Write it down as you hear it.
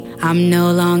I'm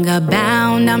no longer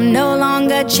bound, I'm no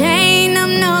longer chained,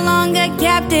 I'm no longer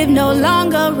captive, no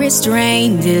longer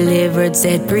restrained, delivered,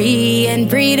 set free, and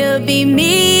free to be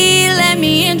me. Let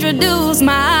me introduce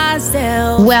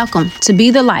myself. Welcome to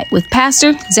Be the Light with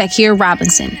Pastor Zakiya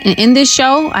Robinson. And in this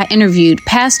show, I interviewed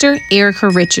Pastor Erica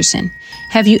Richardson.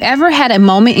 Have you ever had a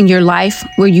moment in your life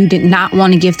where you did not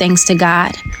want to give thanks to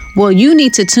God? Well, you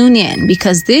need to tune in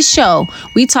because this show,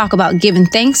 we talk about giving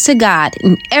thanks to God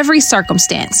in every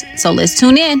circumstance. So let's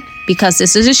tune in because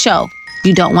this is a show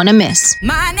you don't want to miss.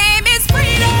 My name is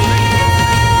Freedom.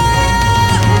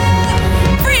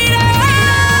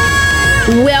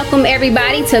 Welcome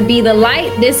everybody to Be the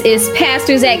Light. This is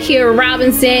Pastor Zakiya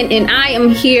Robinson and I am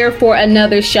here for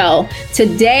another show.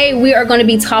 Today we are going to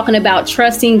be talking about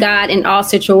trusting God in all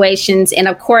situations. And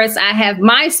of course, I have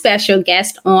my special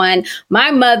guest on,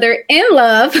 my mother in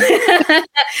love,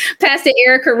 Pastor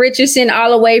Erica Richardson,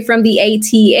 all the way from the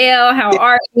ATL. How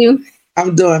are you?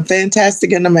 I'm doing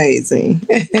fantastic and amazing.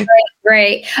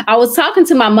 Great. I was talking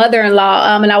to my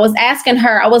mother-in-law and I was asking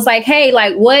her, I was like, hey,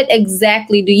 like, what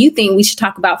exactly do you think we should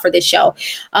talk about for this show?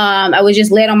 I was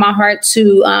just led on my heart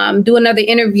to do another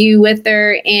interview with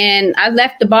her, and I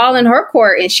left the ball in her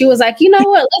court, and she was like, you know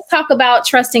what, let's talk about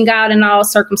trusting God in all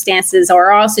circumstances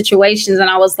or all situations. And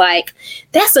I was like,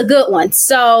 that's a good one.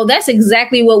 So that's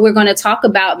exactly what we're going to talk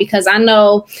about, because I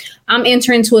know I'm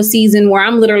entering into a season where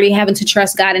I'm literally having to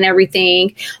trust God in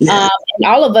everything. Yeah. And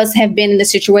all of us have been in the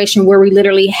situation where we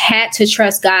literally had to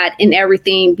trust God in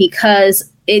everything, because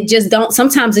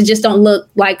sometimes it just don't look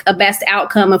like a best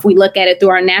outcome if we look at it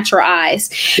through our natural eyes.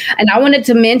 And I wanted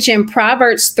to mention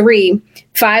Proverbs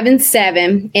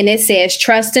 3:5-7. And it says,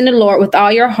 trust in the Lord with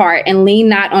all your heart and lean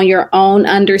not on your own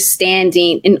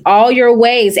understanding. In all your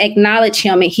ways, acknowledge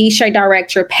him and he shall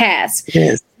direct your paths.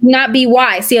 Yes. Do not be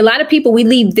wise. See, a lot of people, we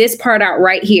leave this part out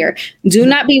right here. Do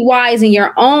not be wise in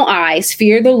your own eyes.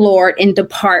 Fear the Lord and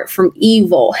depart from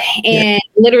evil. And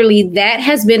literally that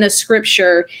has been a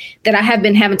scripture that I have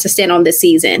been having to stand on this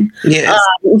season. Yes.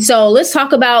 So let's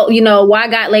talk about, why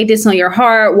God laid this on your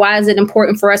heart. Why is it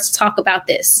important for us to talk about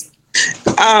this?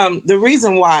 The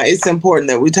reason why it's important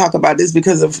that we talk about this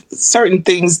because of certain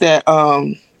things that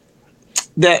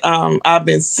I've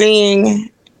been seeing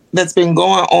that's been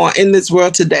going on in this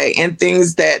world today, and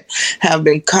things that have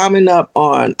been coming up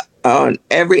on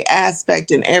every aspect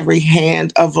and every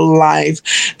hand of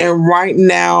life. And right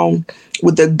now,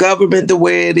 with the government the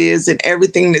way it is and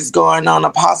everything that's going on, a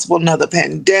possible another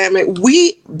pandemic,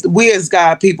 we as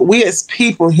God people, we as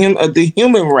people, the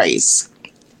human race,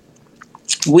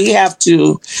 we have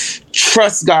to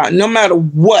trust God no matter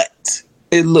what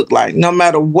it looked like, no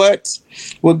matter what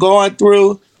we're going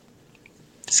through.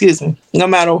 No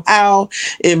matter how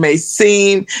it may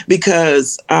seem,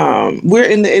 because we're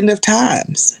in the end of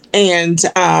times. And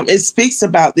it speaks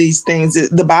about these things.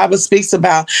 The Bible speaks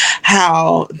about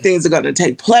how things are going to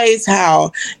take place,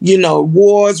 how,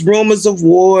 wars, rumors of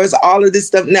wars, all of this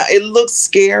stuff. Now, it looks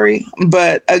scary,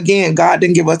 but again, God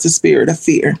didn't give us a spirit of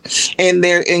fear. And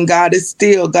God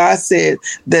said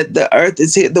that the earth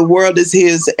is his, the world is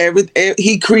his.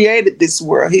 He created this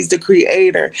world. He's the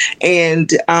creator,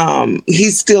 and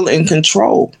he's still in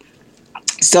control.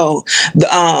 So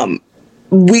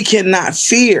we cannot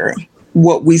fear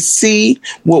what we see,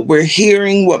 what we're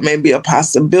hearing, what may be a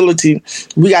possibility.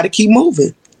 We got to keep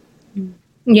moving.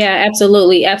 Yeah,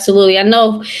 absolutely. Absolutely. I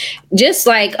know, just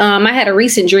like I had a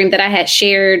recent dream that I had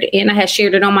shared, and I had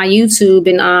shared it on my YouTube,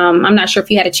 and I'm not sure if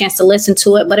you had a chance to listen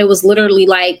to it, but it was literally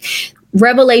like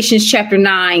Revelations chapter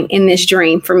 9 in this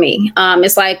dream for me.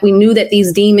 It's like we knew that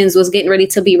these demons was getting ready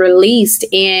to be released,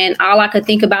 and all I could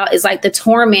think about is like the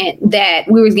torment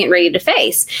that we was getting ready to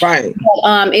face. Right.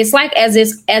 It's like as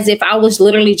if I was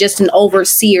literally just an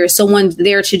overseer, someone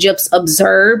there to just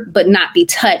observe but not be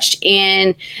touched.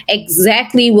 And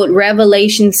exactly what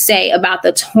Revelations say about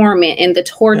the torment and the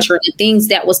torture and things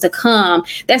that was to come,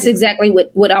 that's exactly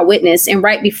what I witnessed. And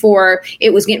right before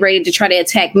it was getting ready to try to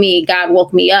attack me, God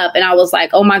woke me up, and I was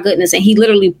like, oh my goodness. And he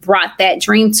literally brought that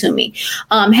dream to me.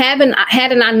 Hadn't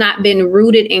I not been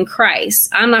rooted in Christ,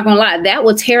 I'm not gonna lie, that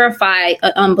would terrify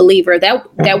an unbeliever.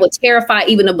 That would terrify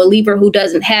even a believer who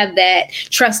doesn't have that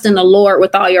trust in the Lord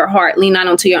with all your heart, lean not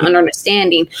onto your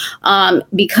understanding.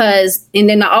 Because, and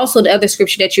then also the other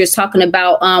scripture that you was talking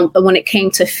about, when it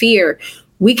came to fear,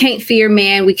 we can't fear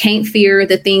man. We can't fear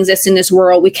the things that's in this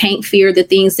world. We can't fear the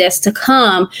things that's to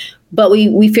come. But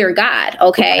we fear God.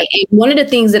 Okay. And one of the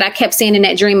things that I kept saying in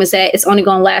that dream is that it's only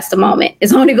going to last a moment.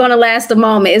 It's only going to last a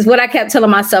moment is what I kept telling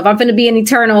myself. I'm going to be in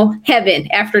eternal heaven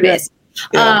after this.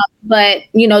 Yeah. But,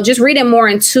 just reading more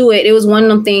into it, it was one of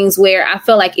them things where I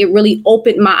felt like it really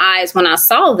opened my eyes when I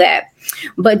saw that.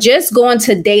 But just going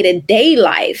to day-to-day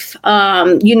life,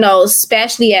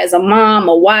 especially as a mom,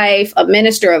 a wife, a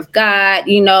minister of God,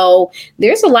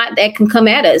 there's a lot that can come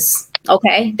at us.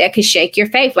 Okay. That could shake your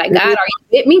faith. Like, God, are you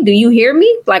with me? Do you hear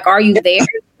me? Like, are you there?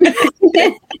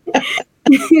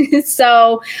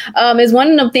 So it's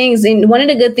one of the things, and one of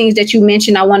the good things that you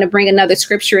mentioned, I want to bring another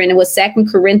scripture in. It was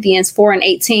 2 Corinthians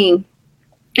 4:18.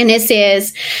 And it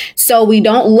says, so we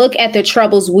don't look at the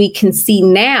troubles we can see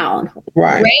now.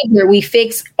 Right. Rather, we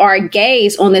fix our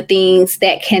gaze on the things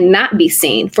that cannot be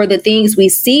seen. For the things we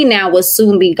see now will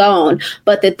soon be gone,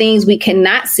 but the things we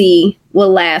cannot see will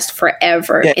last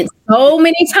forever. Yeah. And so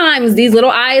many times these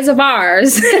little eyes of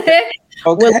ours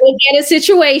will look at a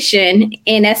situation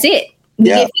and that's it.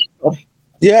 Yeah.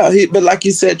 But like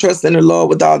you said, trust in the Lord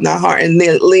with all thy heart and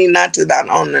then lean not to thine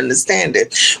own understanding.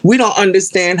 We don't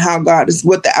understand how God is,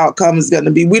 what the outcome is going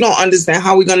to be. We don't understand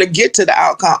how we're going to get to the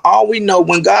outcome. All we know,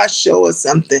 when God shows us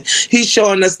something, he's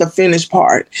showing us the finished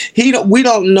part. We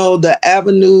don't know the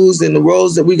avenues and the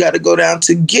roads that we got to go down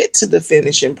to get to the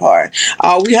finishing part.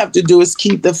 All we have to do is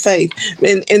keep the faith.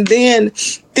 And then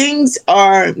things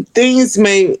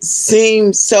may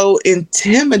seem so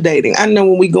intimidating. I know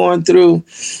when we're going through,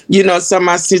 some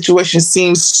of my situations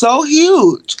seem so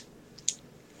huge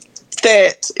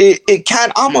that it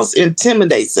kind of almost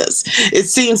intimidates us. It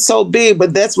seems so big,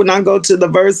 but that's when I go to the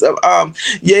verse of,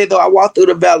 yea, though I walk through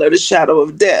the valley of the shadow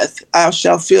of death, I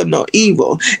shall feel no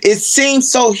evil. It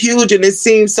seems so huge and it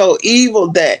seems so evil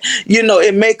that,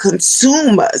 it may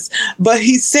consume us. But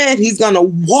he said he's going to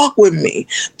walk with me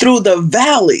through the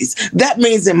valleys. That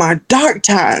means in my dark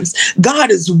times,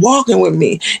 God is walking with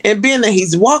me. And being that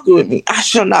he's walking with me, I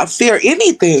shall not fear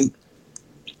anything.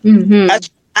 Mm-hmm.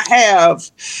 I have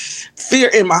fear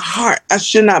in my heart. I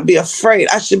should not be afraid.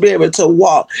 I should be able to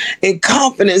walk in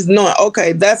confidence, knowing,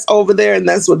 okay, that's over there and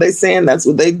that's what they're saying. That's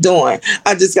what they're doing.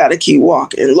 I just got to keep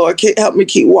walking. Lord, help me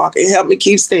keep walking. Help me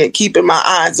keep staying, keeping my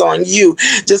eyes on you.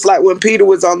 Just like when Peter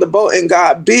was on the boat and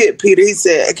God bid Peter, he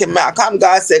said, can I come?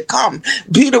 God said, come.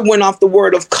 Peter went off the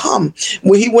word of come.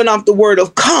 When he went off the word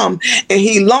of come,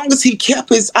 and long as he kept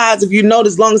his eyes, if you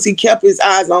notice, long as he kept his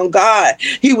eyes on God,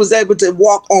 he was able to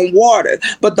walk on water.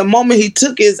 But the moment he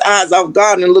took his eyes off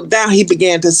God and looked down, he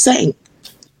began to sink.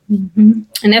 Mm-hmm.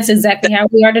 And that's exactly how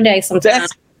we are today sometimes.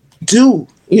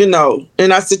 In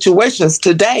our situations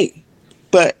today.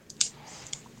 But,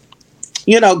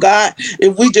 God,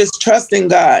 if we just trust in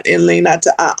God and lean not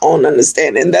to our own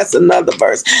understanding, that's another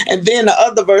verse. And then the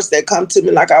other verse that come to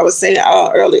me, like I was saying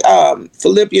earlier,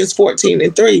 Philippians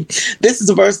 14:3. This is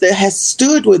a verse that has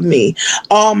stood with me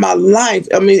all my life.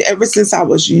 I mean, ever since I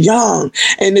was young.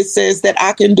 And it says that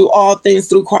I can do all things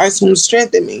through Christ whom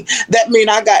strengthened me. That means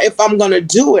if I'm going to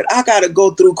do it, I got to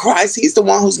go through Christ. He's the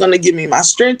one who's going to give me my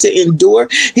strength to endure.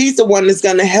 He's the one that's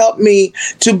going to help me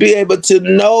to be able to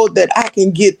know that I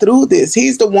can get through this.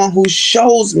 He's the one who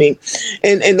shows me,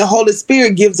 and the Holy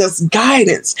Spirit gives us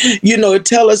guidance,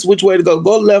 tell us which way to go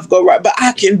left, go right. But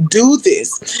I can do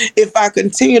this. If I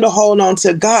continue to hold on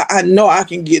to God, I know I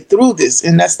can get through this.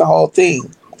 And that's the whole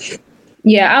thing.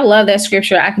 Yeah, I love that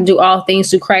scripture. I can do all things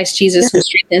through Christ Jesus who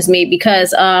strengthens me,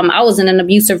 because I was in an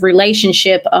abusive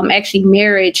relationship, actually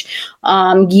marriage,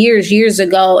 years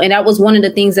ago. And that was one of the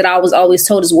things that I was always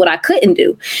told is what I couldn't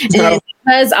do. And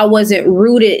because I wasn't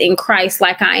rooted in Christ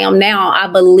like I am now, I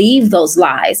believed those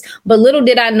lies. But little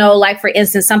did I know, like, for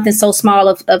instance, something so small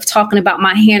of talking about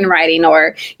my handwriting,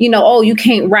 or, oh, you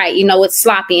can't write, it's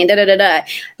sloppy and da-da-da-da.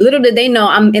 Little did they know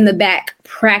I'm in the back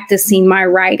practicing my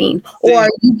writing, or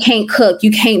you can't cook,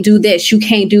 you can't do this, you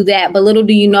can't do that. But little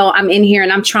do you know, I'm in here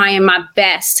and I'm trying my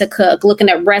best to cook, looking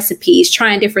at recipes,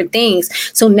 trying different things.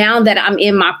 So now that I'm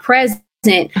in my present,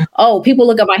 people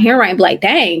look at my handwriting and be like,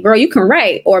 dang, girl, you can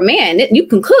write, or man, you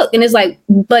can cook. And it's like,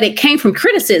 but it came from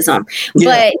criticism.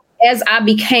 Yeah. But as I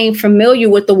became familiar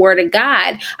with the word of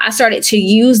God, I started to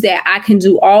use that. I can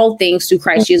do all things through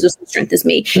Christ Jesus who strengthens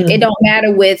me. Mm-hmm. It don't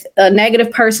matter what a negative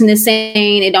person is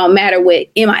saying. It don't matter what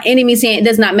my enemy saying. It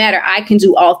does not matter. I can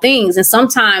do all things. And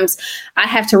sometimes I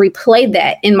have to replay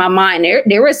that in my mind.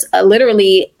 There was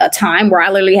literally a time where I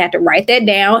literally had to write that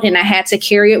down, and I had to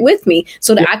carry it with me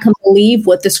so that I can believe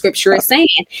what the scripture is saying.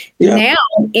 Yeah.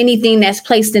 Now, anything that's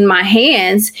placed in my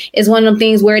hands is one of the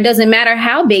things where it doesn't matter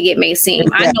how big it may seem. Yeah.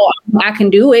 I know I can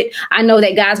do it. I know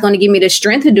that God's going to give me the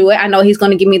strength to do it. I know he's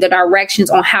going to give me the directions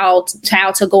on how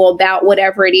to go about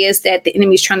whatever it is that the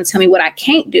enemy's trying to tell me what I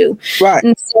can't do. Right.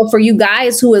 And so for you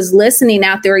guys who is listening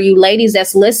out there, you ladies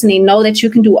that's listening, know that you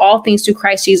can do all things through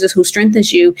Christ Jesus who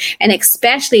strengthens you. And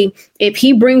especially if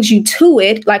he brings you to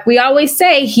it, like we always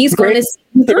say, he's going to see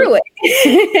you through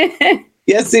it.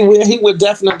 Yes, he will. He would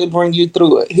definitely bring you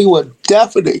through it. He would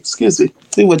definitely,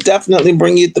 He will definitely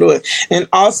bring you through it. And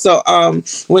also,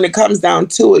 when it comes down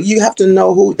to it, you have to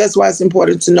know who. That's why it's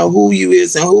important to know who you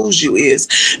is and whose you is.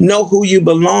 Know who you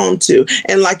belong to.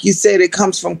 And like you said, it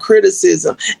comes from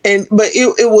criticism. But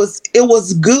it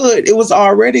was good. It was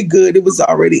already good. It was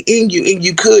already in you, and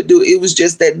you could do it. It was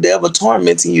just that devil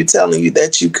tormenting you, telling you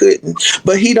that you couldn't.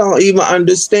 But he don't even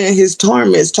understand. His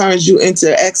torments turns you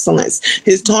into excellence.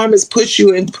 His torments pushed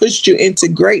you into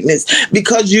greatness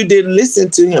because you didn't listen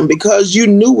to him, because you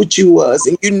knew what you was,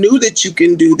 and you knew that you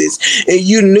can do this, and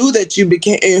you knew that you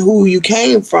became and who you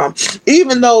came from,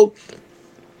 even though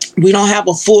we don't have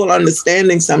a full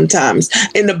understanding sometimes.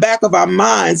 In the back of our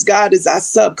minds, God is our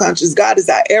subconscious. God is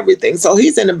our everything. So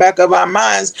he's in the back of our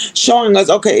minds showing us,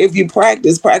 okay, if you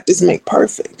practice make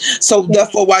perfect. So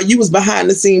therefore, while you was behind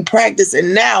the scene practice,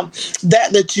 and now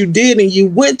that you did and you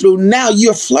went through, now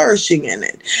you're flourishing in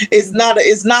it. It's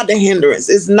not a hindrance.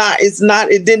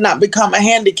 It did not become a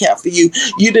handicap for you.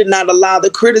 You did not allow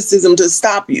the criticism to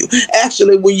stop you.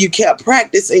 Actually, when you kept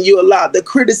practicing, you allowed the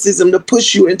criticism to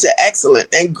push you into excellence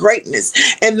and greatness.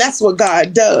 And that's what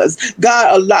God does.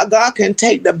 God can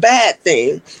take the bad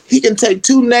thing. He can take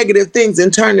two negative things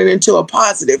and turn it into a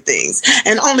positive things.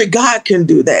 And only God can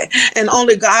do that. And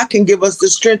only God can give us the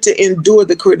strength to endure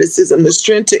the criticism, the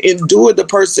strength to endure the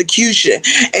persecution.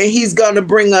 And he's going to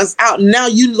bring us out. Now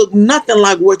you look nothing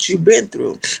like what you've been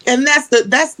through. And that's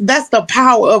the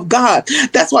power of God.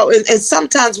 That's why, and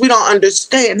sometimes we don't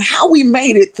understand how we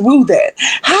made it through that.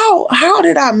 How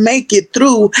did I make it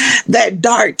through that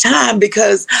dark time?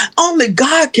 Because only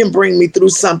God can bring me through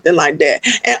something like that.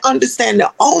 And understand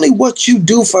that only what you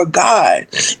do for God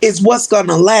is what's going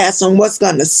to last and what's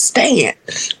going to stand.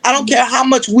 I don't care how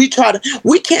much we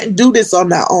can't do this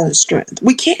on our own strength.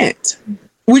 We can't.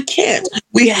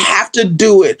 We have to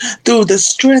do it through the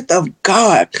strength of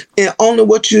God. And only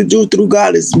what you do through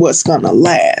God is what's going to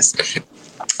last.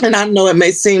 And I know it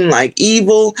may seem like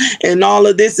evil and all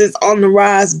of this is on the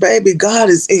rise, baby. God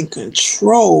is in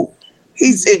control.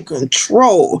 He's in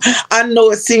control. I know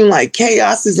it seemed like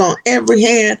chaos is on every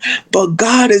hand, but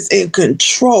God is in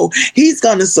control. He's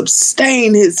going to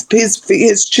sustain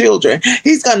his children.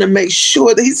 He's going to make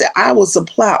sure that he said, I will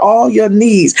supply all your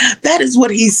needs. That is what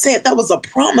he said. That was a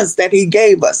promise that he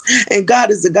gave us. And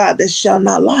God is a God that shall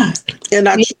not lie. And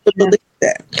I truly believe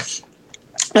that.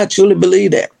 I truly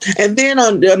believe that. And then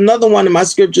on another one of my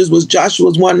scriptures was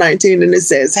Joshua 1:19, and it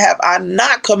says, have I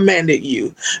not commanded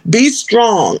you? Be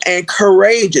strong and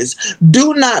courageous.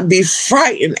 Do not be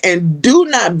frightened and do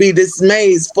not be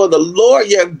dismayed, for the Lord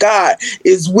your God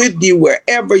is with you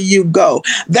wherever you go.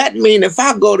 That means if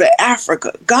I go to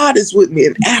Africa, God is with me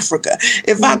in Africa.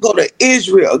 If I go to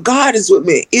Israel, God is with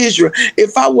me in Israel.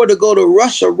 If I were to go to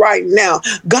Russia right now,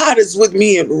 God is with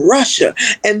me in Russia.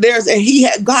 And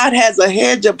God has a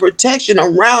hedge of protection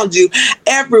around you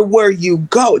everywhere you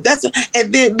go.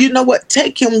 And then you know what?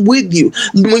 Take him with you.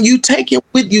 When you take him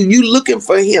with you, you looking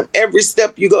for him every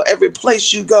step you go, every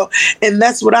place you go. And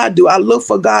that's what I do. I look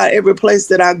for God every place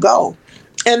that I go.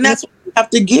 And that's what we have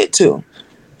to get to.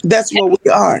 That's what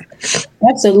we are.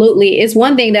 Absolutely. It's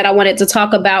one thing that I wanted to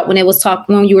talk about when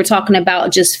you were talking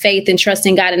about just faith and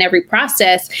trusting God in every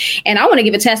process. And I want to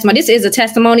give a testimony. This is a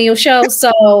testimonial show.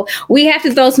 So we have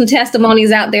to throw some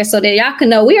testimonies out there so that y'all can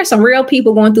know we are some real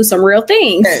people going through some real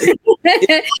things.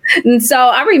 And so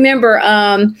I remember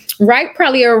right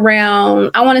probably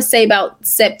around, I want to say about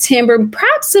September,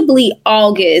 possibly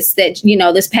August, that,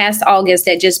 this past August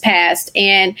that just passed.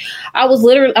 And I was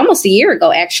literally almost a year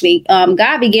ago, actually,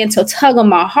 God began to tug on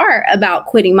my heart about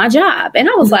quitting my job. And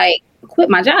I was like, quit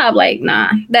my job? Like, nah,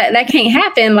 that can't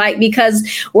happen. Like, because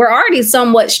we're already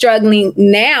somewhat struggling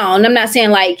now. And I'm not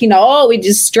saying like, we're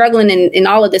just struggling and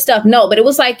all of this stuff. No, but it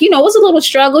was like, it was a little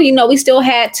struggle. We still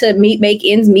had to make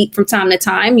ends meet from time to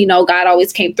time. God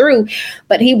always came through.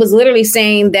 But he was literally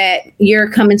saying that you're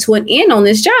coming to an end on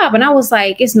this job. And I was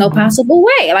like, it's no possible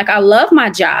way. Like, I love my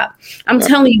job. I'm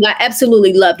telling you, I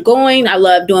absolutely loved going. I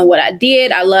loved doing what I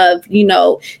did. I loved,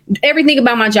 everything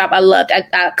about my job. I loved.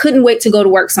 I couldn't wait to go to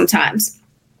work sometimes.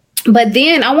 But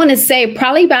then I want to say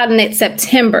probably about in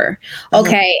September,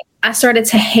 okay, I started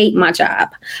to hate my job.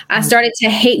 I started to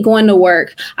hate going to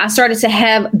work. I started to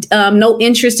have no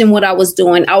interest in what I was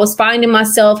doing. I was finding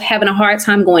myself having a hard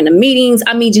time going to meetings.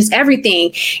 I mean, just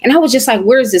everything. And I was just like,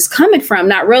 where is this coming from?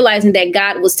 Not realizing that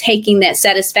God was taking that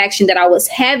satisfaction that I was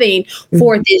having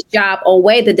for this job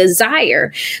away, the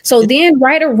desire. So then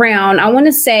right around, I want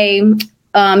to say,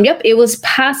 it was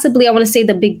possibly, I want to say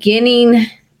the beginning,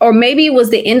 or maybe it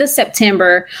was the end of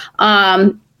September.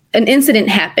 an incident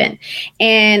happened,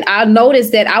 and I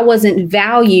noticed that I wasn't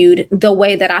valued the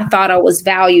way that I thought I was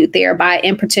valued there by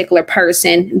in particular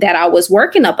person that I was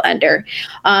working up under.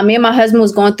 Me and my husband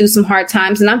was going through some hard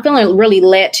times, and I'm feeling really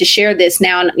led to share this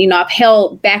now. And, you know, I've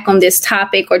held back on this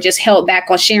topic, or just held back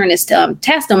on sharing this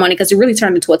testimony, because it really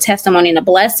turned into a testimony and a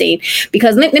blessing.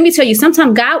 Because let me tell you,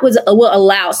 sometimes God will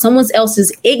allow someone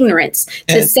else's ignorance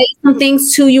to say some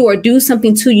things to you or do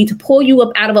something to you to pull you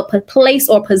up out of a place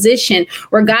or position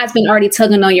where God's been already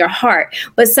tugging on your heart.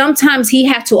 But sometimes he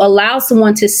has to allow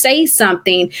someone to say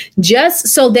something just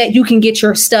so that you can get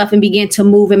your stuff and begin to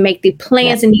move and make the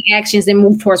plans and the actions and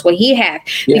move towards what he had.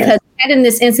 Because had in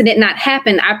this incident not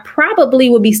happened, I probably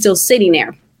would be still sitting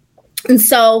there. And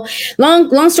so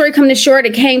long story coming to short,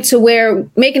 it came to where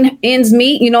making ends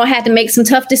meet, you know, I had to make some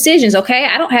tough decisions. Okay.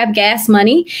 I don't have gas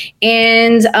money,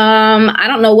 and I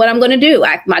don't know what I'm going to do.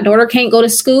 My daughter can't go to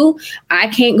school. I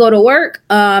can't go to work.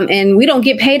 And we don't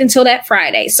get paid until that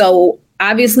Friday. So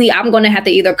obviously, I'm going to have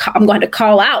to I'm going to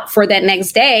call out for that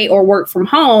next day or work from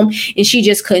home. And she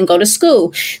just couldn't go to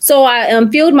school. So I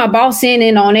filled my boss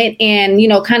in on it, and, you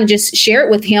know, kind of just share it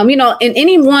with him, you know, and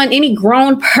any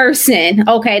grown person.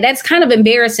 OK, that's kind of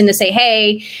embarrassing to say,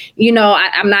 hey, you know,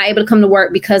 I'm not able to come to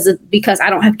work because I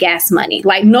don't have gas money.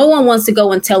 Like, no one wants to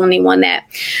go and tell anyone that.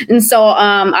 And so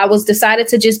I was decided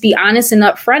to just be honest and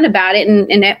upfront about it.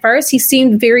 And at first, he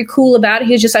seemed very cool about it.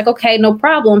 He was just like, OK, no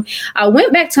problem. I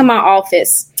went back to my office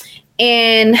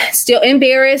and still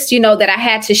embarrassed, you know, that I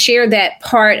had to share that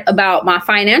part about my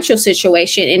financial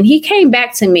situation. And he came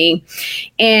back to me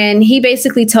and he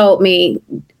basically told me,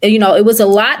 you know, it was a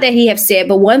lot that he had said,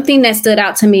 but one thing that stood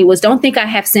out to me was, don't think I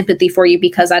have sympathy for you,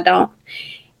 because I don't.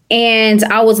 And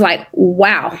I was like,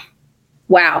 wow.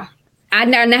 I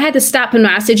had to stop him.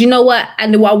 I said, you know what? I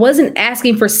knew I wasn't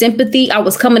asking for sympathy. I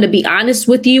was coming to be honest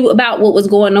with you about what was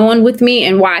going on with me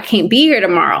and why I can't be here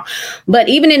tomorrow. But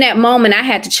even in that moment, I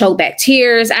had to choke back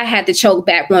tears. I had to choke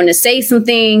back wanting to say some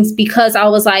things, because I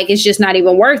was like, it's just not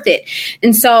even worth it.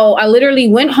 And so I literally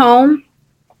went home,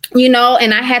 you know,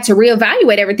 and I had to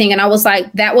reevaluate everything. And I was like,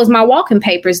 that was my walking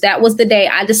papers. That was the day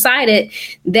I decided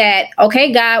that,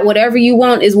 okay, God, whatever you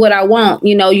want is what I want.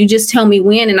 You know, you just tell me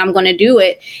when and I'm going to do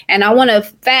it. And I want to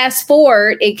fast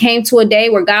forward. It came to a day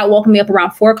where God woke me up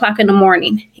around 4:00 in the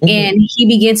morning, and he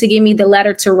began to give me the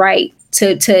letter to write.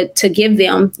 To give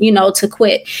them, you know, to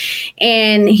quit.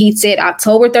 And he said,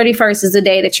 October 31st is the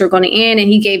day that you're going to end. And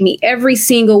he gave me every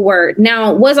single word.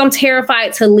 Now, was I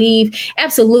terrified to leave?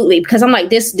 Absolutely. Because I'm like,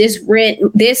 this rent,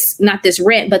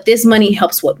 but this money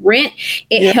helps with rent.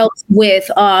 It helps with,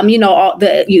 you know, all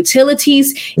the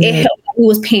utilities. It helps. We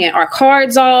was paying our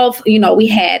cards off. You know, we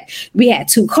had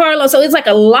 2 car loans. So it's like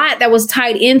a lot that was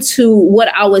tied into what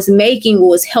I was making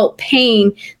was help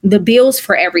paying the bills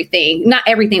for everything. Not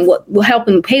everything, what will help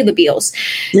them pay the bills.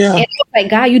 Yeah. And I was like,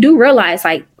 God, you do realize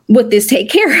like what this take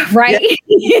care of, right?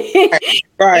 Yeah.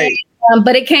 Right.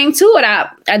 But it came to it.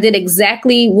 I did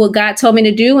exactly what God told me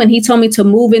to do. And he told me to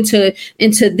move into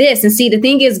this. And see, the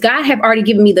thing is, God had already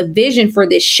given me the vision for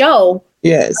this show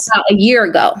about a year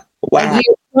ago. Wow. A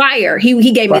year prior,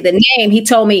 he gave me the name. He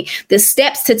told me the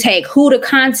steps to take, who to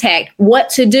contact, what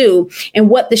to do, and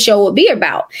what the show would be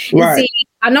about. And see,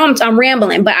 I know I'm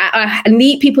rambling, but I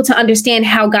need people to understand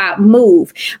how God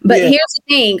moved. But here's the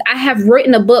thing. I have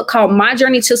written a book called My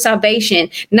Journey to Salvation,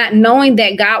 not knowing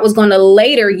that God was going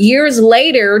to years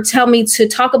later, tell me to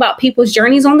talk about people's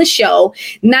journeys on the show,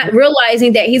 not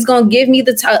realizing that he's going to give me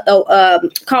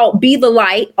the called Be the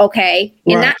Light. Okay.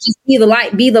 And not just be the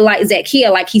light,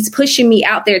 Zakia. Like he's pushing me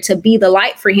out there to be the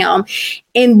light for him.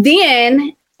 And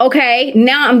then, okay,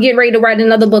 now I'm getting ready to write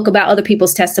another book about other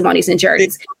people's testimonies and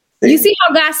journeys. You see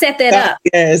how God set that up?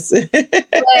 Yes.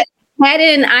 But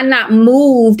hadn't I not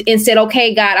moved and said,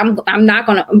 okay, God, I'm not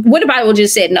going to, what if I would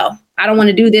just said, no, I don't want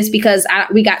to do this because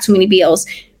we got too many bills.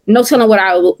 No telling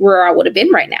where I would have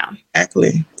been right now.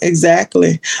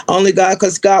 Exactly. Only God,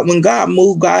 because when God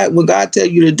moved, when God tell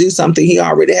you to do something, he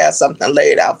already has something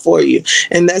laid out for you.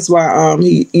 And that's why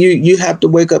you have to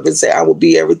wake up and say, I will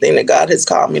be everything that God has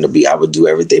called me to be. I will do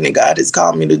everything that God has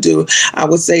called me to do. I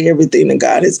will say everything that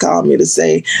God has called me to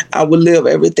say. I will live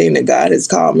everything that God has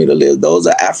called me to live. Those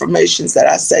are affirmations that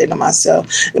I say to myself.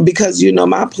 Because, you know,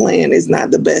 my plan is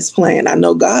not the best plan. I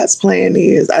know God's plan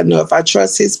is. I know if I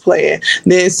trust his plan,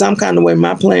 then some kind of way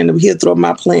my plan, he'll throw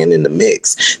my plan in in the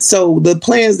mix. So the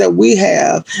plans that we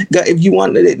have, if you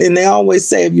want it, and they always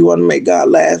say, if you want to make God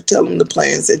laugh, tell him the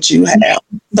plans that you have.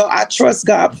 So I trust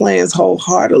God's plans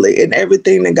wholeheartedly, and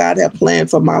everything that God had planned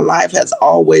for my life has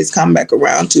always come back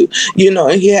around to,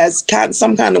 and he has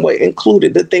some kind of way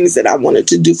included the things that I wanted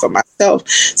to do for myself.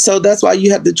 So that's why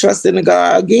you have to trust in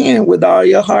God again with all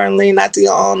your heart and lean not to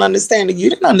your own understanding. You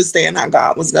didn't understand how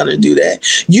God was going to do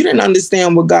that. You didn't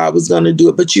understand what God was going to do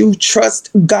it, but you trust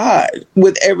God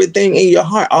with everything in your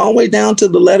heart, all the way down to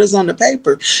the letters on the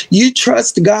paper. You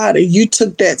trust God, and you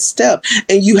took that step,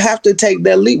 and you have to take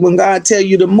that leap. When God tells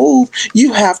you to move,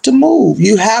 you have to move.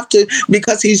 You have to,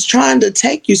 because he's trying to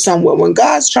take you somewhere. When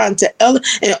God's trying to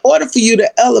in order for you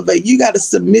to elevate, you got to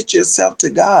submit yourself to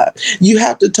God. You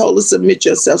have to totally submit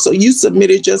yourself. So you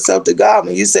submitted yourself to God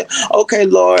when you said, okay,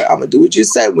 Lord, I'm going to do what you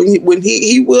say. When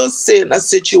he will send a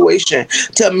situation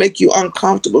to make you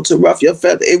uncomfortable, to rough your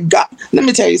feather. If God, let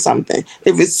me tell you something.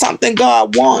 If it's something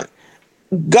God wants,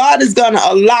 God is going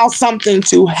to allow something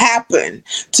to happen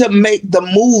to make the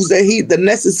moves the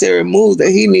necessary moves that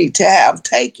he needs to have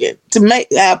taken, to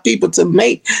have people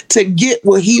to get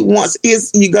what he wants.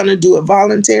 Is you going to do it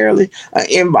voluntarily or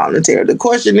involuntarily? The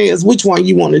question is which one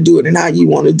you want to do it and how you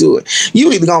want to do it. You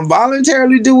either going to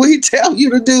voluntarily do what he tells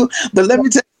you to do, but let me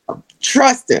tell you,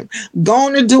 trust him.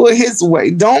 Going to do it his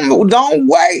way. Don't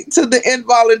wait to the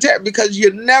involuntary, because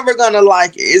you're never going to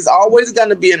like it. It's always going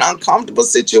to be an uncomfortable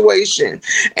situation.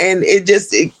 And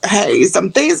hey,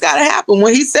 some things got to happen.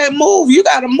 When he said move, you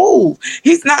got to move.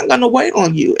 He's not going to wait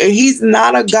on you. And he's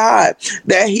not a God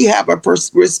that he have a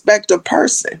respect of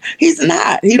person. He's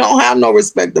not. He don't have no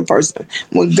respect of person.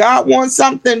 When God wants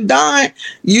something done,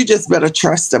 you just better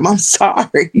trust him. I'm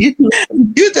sorry. You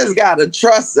just got to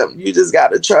trust him. You just got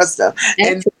to trust him.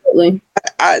 Absolutely.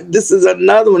 And this is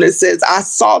another one that says, I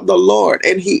sought the Lord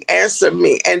and he answered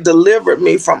me and delivered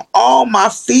me from all my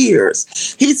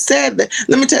fears. He said that,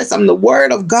 let me tell you something, the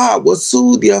word of God will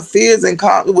soothe your fears and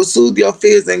calm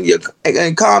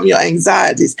your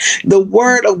anxieties. The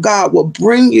word of God will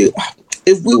bring you,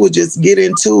 if we would just get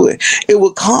into it, it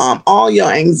will calm all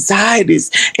your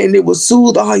anxieties and it will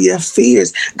soothe all your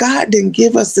fears. God didn't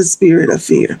give us the spirit of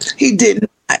fear. He didn't.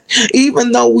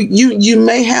 Even though you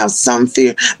may have some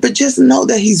fear, but just know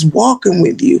that he's walking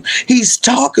with you. He's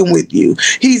talking with you.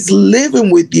 He's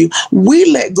living with you. We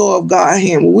let go of God's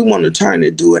hand when we want to turn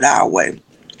and do it our way.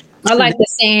 I like the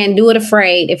saying, do it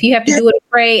afraid. If you have to do it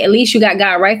afraid, at least you got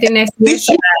God right there next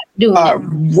to you.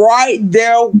 Right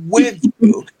there with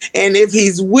you. And if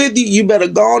he's with you, you better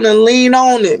go on and lean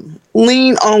on him.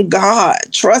 Lean on God,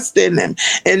 trust in him,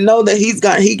 and know that he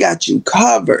got you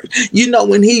covered.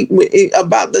 When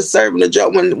about the servant of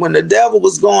Job, when the devil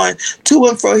was going to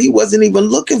and fro, he wasn't even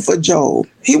looking for Job.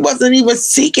 He wasn't even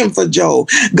seeking for Job.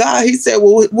 God, he said,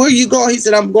 well, where are you going? He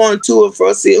said, I'm going to and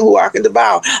fro, seeing who I can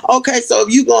devour. Okay, so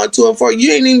if you going to and fro,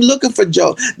 you ain't even looking for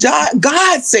Job.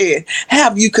 God said,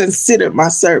 have you considered my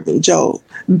servant Job?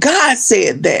 God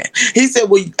said that. He said,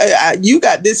 well, you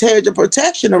got this hedge of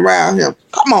protection around him.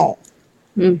 Come on.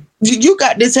 You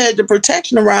got this hedge of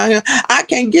protection around him. I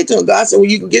can't get to him. God said, well,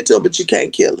 you can get to him, but you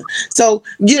can't kill him. So,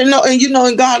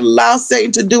 and God allowed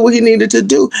Satan to do what he needed to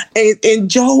do. And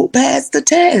Job passed the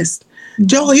test.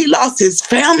 Job, he lost his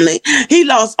family. He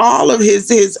lost all of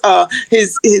his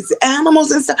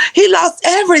animals and stuff. He lost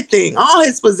everything, all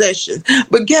his possessions.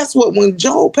 But guess what? When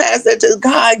Job passed that test,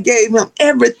 God gave him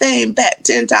everything back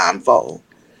 10 times fold.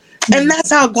 And that's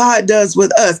how God does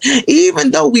with us. Even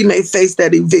though we may face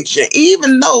that eviction,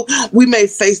 even though we may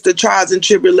face the trials and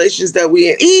tribulations that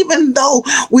we're in, even though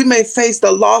we may face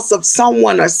the loss of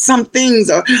someone or some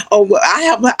things, or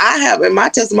I have in my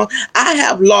testimony, I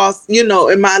have lost, in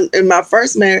my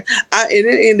first marriage, and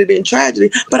it ended in tragedy,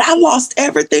 but I lost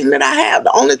everything that I have.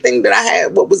 The only thing that I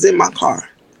had, what was in my car.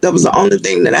 That was the only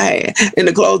thing that I had, and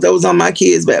the clothes that was on my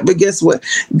kids' back. But guess what?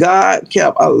 God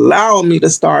kept allowing me to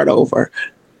start over.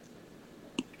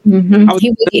 Mm-hmm.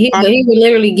 He would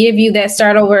literally give you that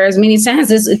start over as many times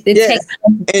as it takes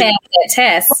to pass that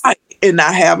test. Right. And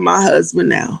I have my husband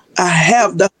now. I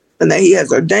have the husband that he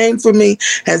has ordained for me,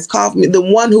 has called me, the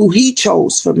one who he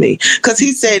chose for me. Because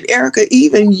he said, Erica,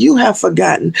 even you have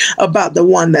forgotten about the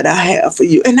one that I have for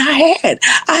you. And I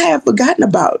had forgotten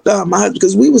about my husband,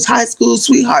 because we was high school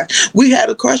sweethearts. We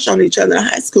had a crush on each other in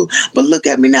high school. But look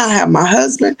at me now. I have my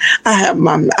husband. I have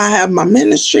my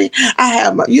ministry. I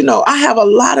have a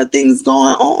lot of things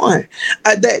going on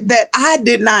that I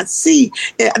did not see,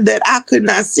 that I could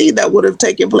not see, that would have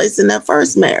taken place in that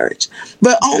first marriage.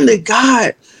 But only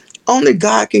God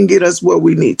can get us where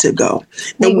we need to go.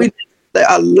 And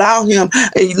Allow him,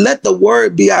 and let the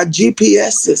word be our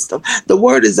GPS system. The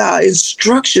word is our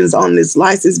instructions on this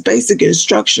life. It's basic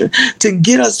instruction to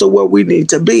get us to where we need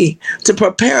to be, to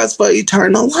prepare us for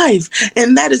eternal life.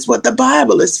 And that is what the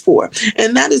Bible is for.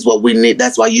 And that is what we need.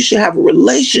 That's why you should have a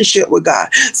relationship with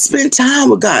God. Spend time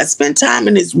with God. Spend time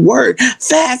in his word.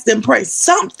 Fast and pray.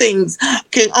 Some things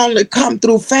can only come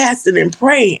through fasting and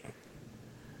praying.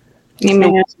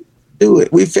 Amen.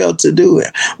 We fail to do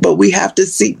it, but we have to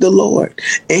seek the Lord,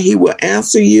 and he will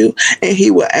answer you, and he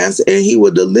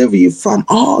will deliver you from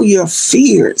all your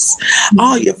fears.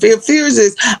 All your fears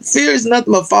is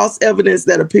nothing but false evidence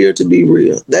that appear to be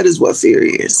real. That is what fear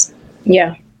is.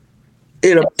 Yeah.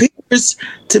 It appears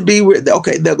to be real.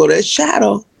 Okay, there go that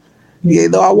shadow. Yeah,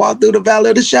 though I walk through the valley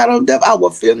of the shadow of death, I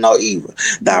will fear no evil.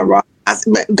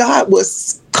 God will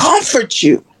comfort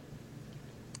you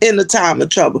in the time of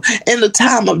trouble, in the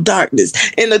time of darkness,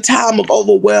 in the time of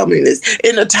overwhelmingness,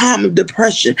 in the time of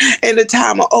depression, in the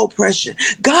time of oppression.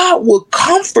 God will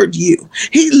comfort you.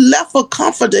 He left a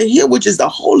comforter here, which is the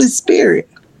Holy Spirit,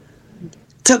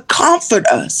 to comfort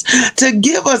us, to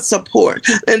give us support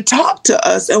and talk to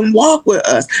us and walk with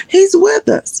us. He's with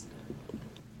us.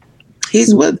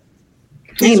 He's with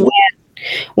us. Amen.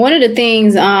 One of the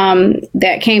things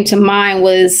that came to mind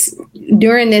was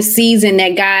during this season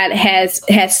that God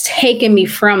has taken me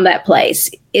from that place.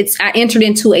 I entered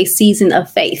into a season of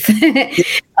faith.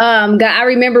 God, I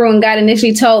remember when God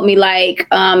initially told me, like,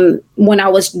 when I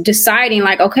was deciding,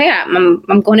 like, okay,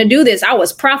 I'm going to do this. I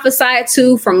was prophesied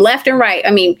to from left and right. I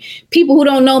mean, people who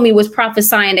don't know me was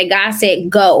prophesying that God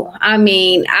said, go. I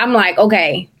mean, I'm like,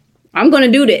 okay, I'm going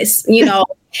to do this, you know.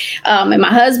 And my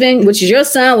husband, which is your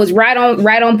son, was right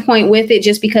on point with it,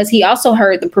 just because he also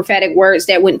heard the prophetic words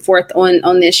that went forth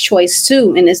on this choice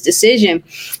too, in this decision.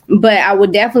 But I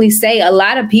would definitely say a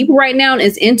lot of people right now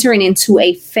is entering into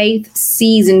a faith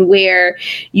season where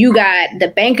you got the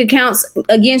bank accounts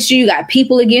against you, you got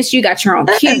people against you, you got your own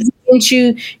kids against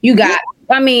you, you got,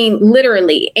 I mean,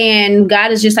 literally. And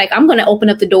God is just like, I'm going to open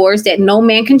up the doors that no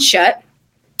man can shut.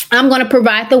 I'm going to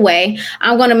provide the way.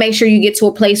 I'm going to make sure you get to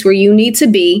a place where you need to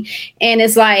be. And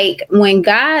it's like when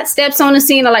God steps on the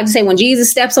scene, I like to say when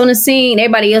Jesus steps on the scene,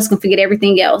 everybody else can forget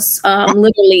everything else.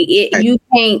 Literally, you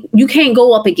can't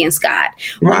go up against God.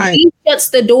 When he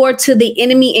shuts the door to the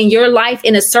enemy in your life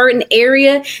in a certain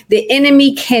area, the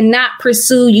enemy cannot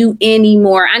pursue you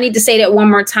anymore. I need to say that one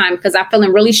more time because I'm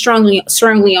feeling really strongly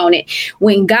on it.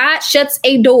 When God shuts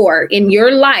a door in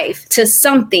your life to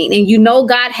something and you know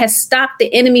God has stopped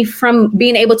the enemy from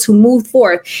being able to move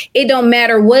forth. It don't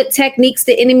matter what techniques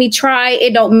the enemy tried.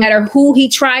 It don't matter who he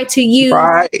tried to use.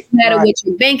 It don't matter what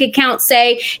your bank account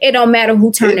say. It don't matter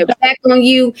who turned their back on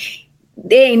you.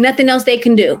 There ain't nothing else they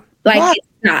can do. Like it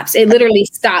stops. It literally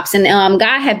stops. And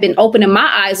God had been opening my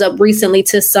eyes up recently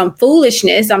to some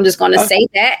foolishness. I'm just going to say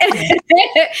that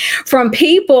from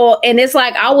people. And it's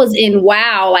like I was in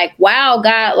wow,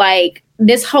 God, like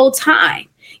this whole time.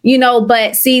 You know,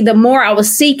 but see, the more I was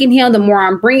seeking him, the more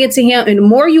I'm bringing to him, and the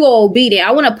more you are obedient.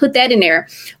 I want to put that in there.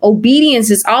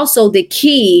 Obedience is also the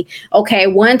key. Okay.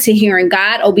 One, to hearing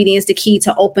God. Obedience is the key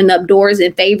to open up doors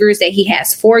and favors that he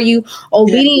has for you.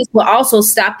 Obedience will also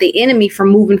stop the enemy from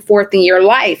moving forth in your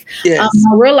life. I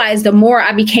realized the more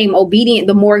I became obedient,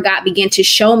 the more God began to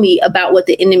show me about what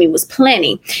the enemy was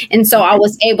planning. And so I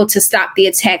was able to stop the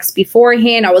attacks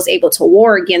beforehand. I was able to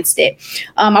war against it.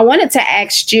 I wanted to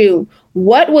ask you,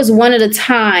 what was one of the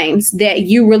times that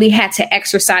you really had to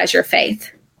exercise your faith?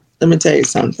 Let me tell you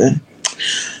something.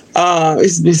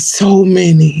 It's been so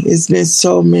many.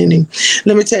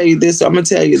 Let me tell you this. I'm going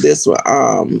to tell you this.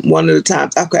 One of the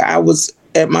times, okay, I was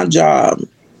at my job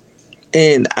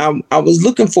and I was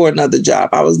looking for another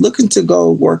job. I was looking to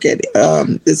go work at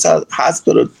this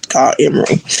hospital called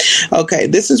Emory. Okay,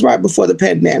 this is right before the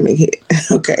pandemic hit.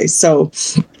 Okay, so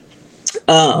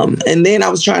and then I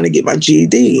was trying to get my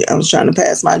GED. I was trying to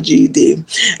pass my GED,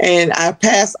 and I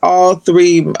passed all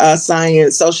three: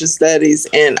 science, social studies,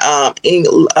 and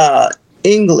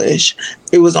English.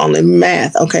 It was only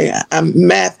math. Okay, I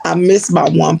missed by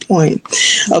 1 point.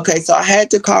 Okay, so I had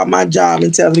to call my job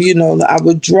and tell them, you know, I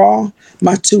withdraw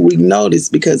my 2-week notice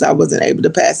because I wasn't able to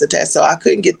pass the test. So I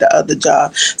couldn't get the other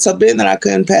job. So being that I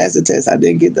couldn't pass the test, I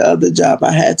didn't get the other job.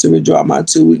 I had to withdraw my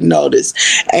 2-week notice.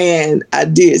 And I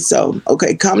did so.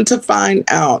 Okay, come to find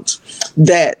out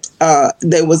that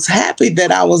they was happy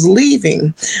that I was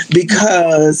leaving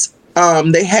because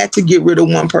they had to get rid of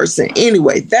one person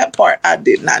anyway. That part I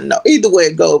did not know. Either way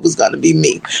it go, it was going to be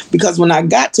me, because when I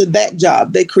got to that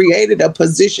job, they created a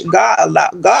position.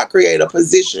 God created a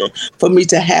position for me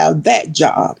to have that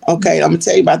job. Okay, I'm gonna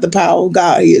tell you about the power of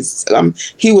God.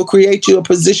 He will create you a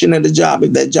position at a job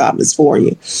if that job is for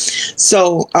you.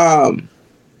 So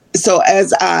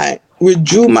as I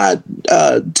withdrew my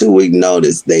 2-week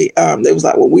notice, they was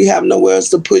like, well, we have nowhere else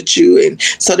to put you. And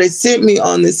so they sent me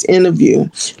on this interview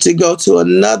to go to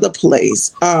another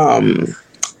place,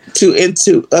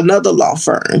 into another law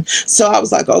firm. So I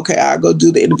was like, okay, I'll go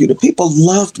do the interview. The people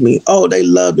loved me. Oh, they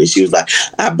loved me. She was like,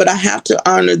 but I have to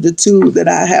honor the 2 that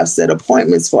I have set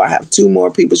appointments for. I have 2 more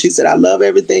people. She said, I love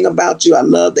everything about you. I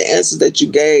love the answers that you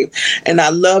gave. And I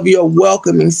love your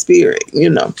welcoming spirit,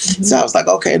 Mm-hmm. So I was like,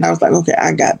 okay. And I was like, okay,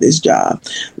 I got this job.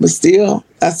 But still,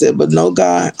 I said, but no,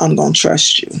 God, I'm going to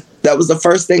trust you. That was the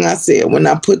first thing I said when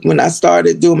I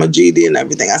started doing my GD and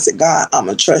everything. I said, God, I'm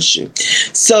going to trust you.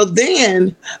 So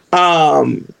then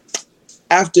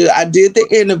after I did the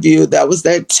interview, that was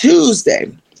that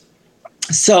Tuesday.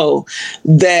 So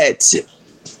that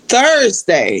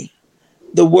Thursday,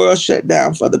 the world shut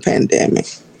down for the pandemic.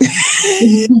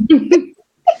 He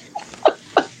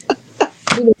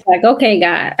was like, okay,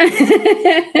 God.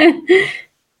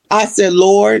 I said,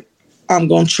 Lord, I'm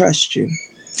going to trust you.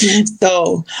 Mm-hmm.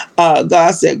 So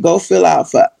God said, go fill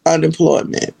out for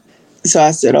unemployment. So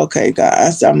I said, okay, God, I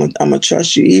said, I'm going to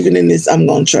trust you. Even in this, I'm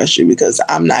going to trust you, because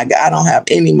I don't have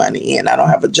any money in. I don't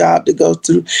have a job to go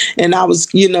to. And I was,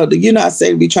 I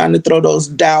say, be trying to throw those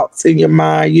doubts in your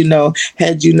mind,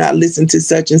 had you not listened to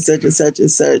such and such and such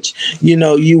and such,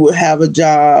 you would have a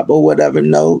job or whatever.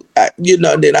 No,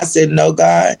 then I said, no,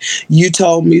 God, you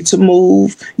told me to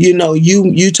move.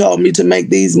 You told me to make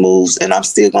these moves, and I'm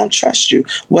still going to trust you,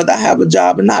 whether I have a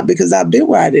job or not, because I've been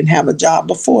where I didn't have a job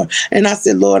before. And I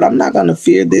said, Lord, I'm not going to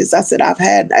fear this. I said,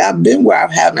 I've been where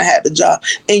I haven't had the job,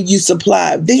 and you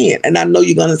supplied then, and I know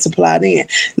you're going to supply then.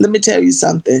 Let me tell you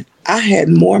something. I had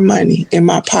more money in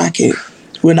my pocket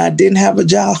when I didn't have a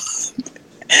job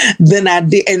than I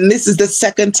did. And this is the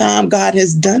second time God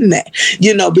has done that,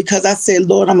 because I said,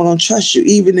 Lord, I'm going to trust you.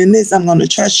 Even in this, I'm going to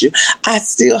trust you. I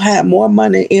still had more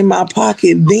money in my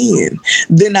pocket then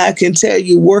than I can tell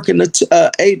you working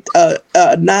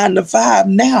a 9 to 5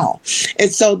 now.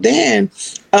 And so then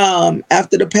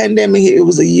after the pandemic hit, it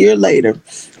was a year later.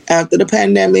 After the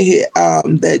pandemic hit,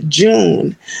 that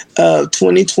June of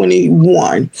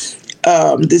 2021,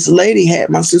 this lady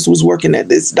my sister was working at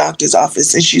this doctor's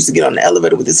office, and she used to get on the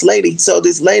elevator with this lady. So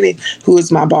this lady, who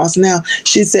is my boss now,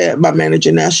 she said, my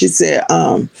manager now, she said,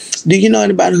 do you know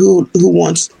anybody who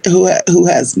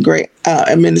has great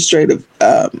administrative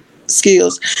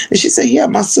skills? And she said, yeah,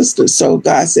 my sister. So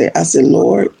I said,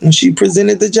 Lord, when she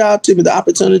presented the job to me, the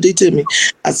opportunity to me,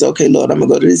 I said, okay, Lord, I'm gonna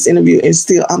go to this interview, and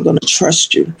still I'm gonna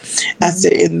trust you. Mm-hmm. I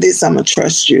said, in this, I'm gonna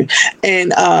trust you.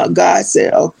 And God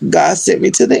sent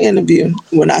me to the interview.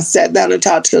 When I sat down and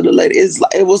talked to the lady,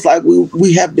 it was like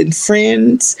we have been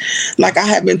friends. Like I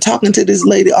have been talking to this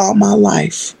lady all my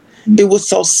life. It was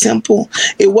so simple.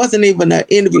 It wasn't even an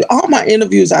interview. All my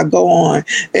interviews I go on,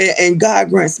 and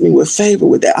God grants me with favor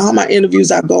with that. All my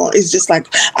interviews I go on, it's just like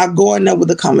I go in there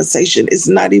with a conversation. It's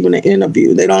not even an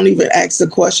interview. They don't even ask the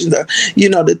questions or,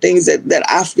 the things that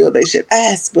I feel they should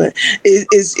ask. But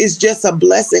it's just a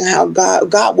blessing how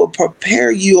God will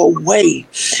prepare you a way,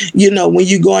 when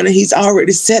you go in, and He's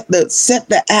already set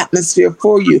the atmosphere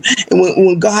for you. And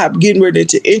when God getting ready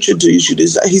to introduce you,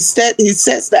 He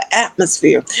sets the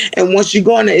atmosphere. And once you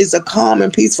go in there, it's a calm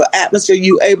and peaceful atmosphere.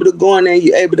 You're able to go in there and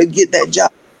you're able to get that job.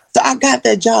 So I got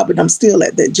that job, and I'm still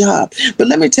at that job. But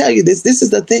let me tell you this is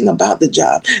the thing about the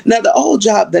job. Now, the old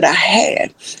job that I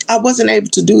had, I wasn't able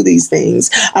to do these things.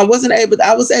 I was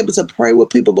able to pray with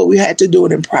people, but we had to do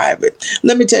it in private.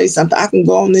 Let me tell you something. I can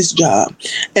go on this job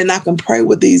and I can pray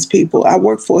with these people. I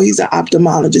work for, he's an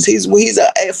ophthalmologist. He's a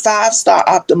 5-star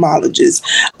ophthalmologist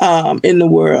in the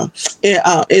world,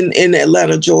 in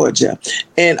Atlanta, Georgia.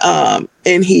 And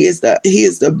he is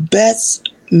the best,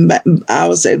 I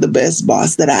would say, the best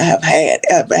boss that I have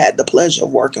ever had the pleasure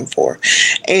of working for.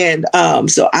 And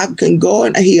so I can go,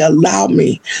 and he allowed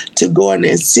me to go in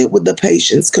there and sit with the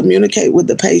patients, communicate with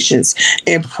the patients,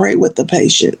 and pray with the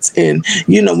patients. And,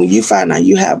 when you find out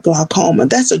you have glaucoma,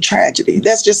 that's a tragedy.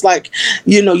 That's just like,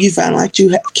 you find out you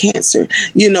have cancer,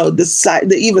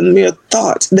 even mere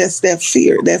thought, that's that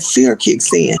fear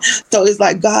kicks in. So it's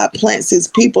like God plants His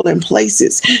people in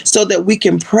places so that we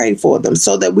can pray for them,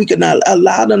 so that we can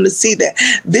allow allow them to see that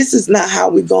this is not how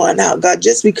we're going out. God,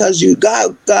 just because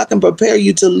God can prepare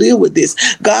you to live with this.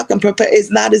 God can prepare.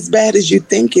 It's not as bad as you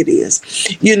think it is,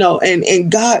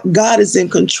 and God is in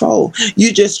control.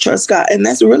 You just trust God. And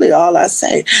that's really all I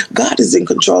say. God is in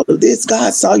control of this.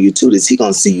 God saw you through this. He's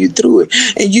going to see you through it.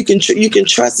 And you can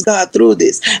trust God through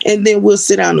this. And then we'll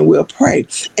sit down and we'll pray.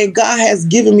 And God has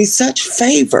given me such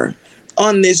favor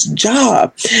on this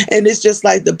job. And it's just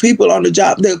like the people on the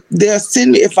job, they'll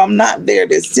send me, if I'm not there,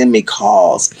 they send me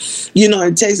calls,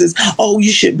 and texts, oh,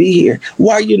 you should be here.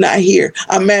 Why are you not here?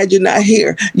 I'm mad you're not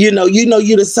here. You're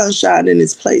the sunshine in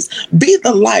this place. Be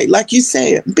the light. Like you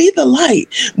said, be the light.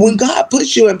 When God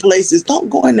puts you in places, don't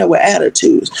go in there with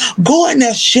attitudes. Go in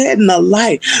there shedding the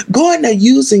light. Go in there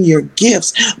using your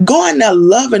gifts. Go in there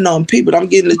loving on people. I'm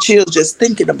getting the chills just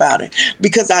thinking about it,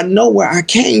 because I know where I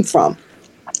came from.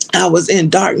 I was in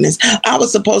darkness. I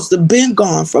was supposed to have been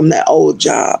gone from that old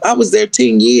job. I was there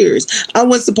 10 years. I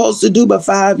wasn't supposed to do but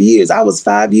 5 years. I was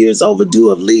 5 years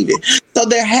overdue of leaving. So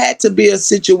there had to be a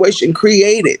situation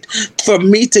created for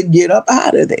me to get up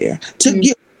out of there, to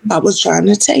get God was trying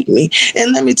to take me.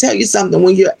 And let me tell you something,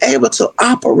 when you're able to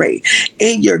operate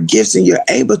in your gifts and you're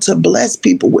able to bless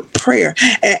people with prayer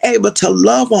and able to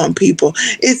love on people,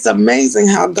 it's amazing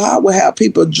how God will have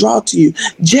people draw to you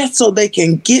just so they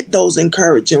can get those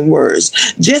encouraging words,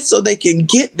 just so they can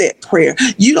get that prayer.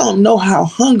 You don't know how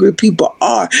hungry people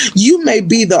are. You may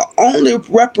be the only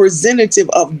representative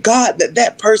of God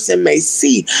that person may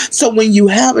see. So when you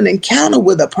have an encounter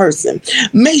with a person,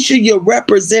 make sure you're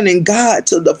representing God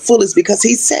to the fullest, because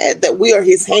he said that we are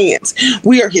his hands,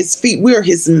 we are his feet, we are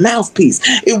his mouthpiece.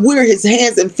 If we're his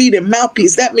hands and feet and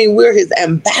mouthpiece, that means we're his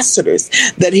ambassadors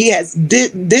that he has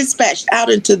dispatched out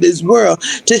into this world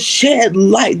to shed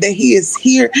light that he is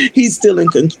here. He's still in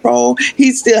control.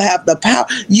 He still have the power.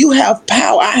 You have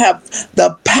power. I have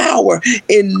the power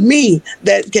in me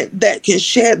that can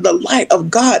shed the light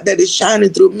of God that is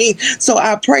shining through me. So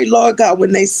I pray, Lord God,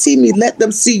 when they see me, let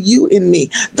them see you in me.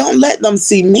 Don't let them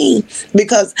see me,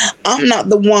 because I'm not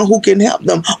the one who can help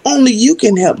them. Only you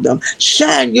can help them.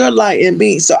 Shine your light in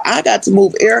me. So I got to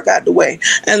move Eric out the way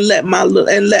and let my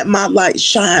light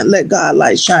shine. Let God's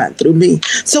light shine through me.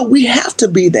 So we have to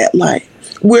be that light.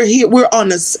 We're here. We're on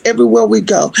this everywhere we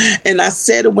go. And I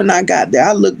said it when I got there.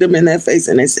 I looked them in their face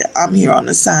and they said, I'm here on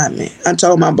assignment. I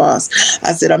told my boss,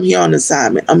 I said, I'm here on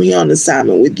assignment. I'm here on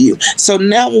assignment with you. So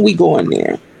now when we go in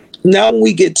there, now when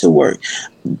we get to work,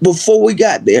 before we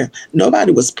got there,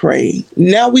 nobody was praying.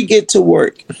 Now we get to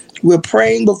work. We're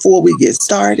praying before we get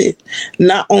started.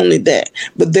 Not only that,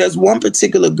 but there's one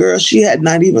particular girl, she had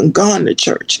not even gone to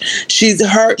church. She's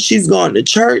gone to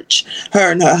church.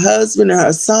 Her and her husband and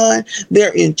her son,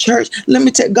 they're in church. Let me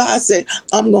tell you, God said,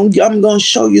 I'm going to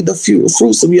show you the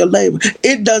fruits of your labor.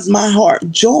 It does my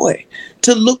heart joy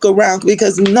to look around,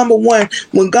 because number one,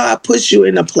 when God puts you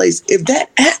in a place, if that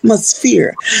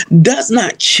atmosphere does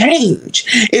not change,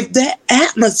 if that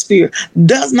atmosphere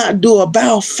does not do a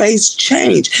about-face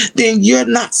change, then you're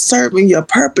not serving your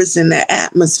purpose in that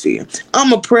atmosphere.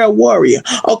 I'm a prayer warrior.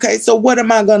 Okay, so what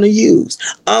am I going to use?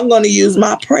 I'm going to use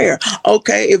my prayer.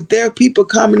 Okay, if there are people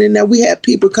coming in there, we have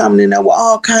people coming in there with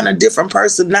all kind of different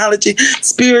personality,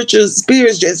 spirits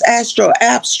just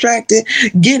abstracted,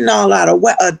 getting all out of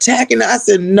whack, attacking. I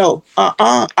said, no,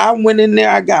 I went in there.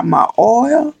 I got my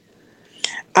oil.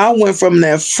 I went from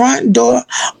that front door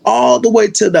all the way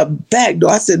to the back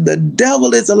door. I said, the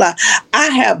devil is a lie. I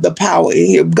have the power in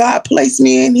here. God placed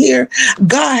me in here.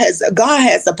 God has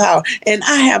the power, and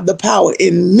I have the power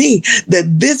in me that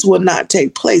this will not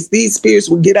take place. These spirits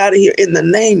will get out of here in the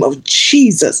name of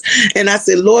Jesus. And I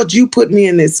said, Lord, you put me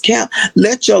in this camp.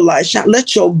 Let your light shine.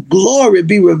 Let your glory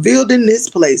be revealed in this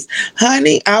place.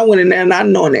 Honey, I went in there and I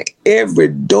anointed every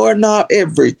doorknob,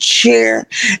 every chair,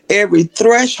 every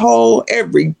threshold,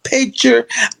 every picture.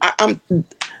 I'm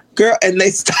girl, and they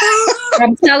stop.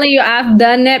 I'm telling you, I've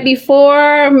done that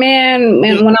before, man.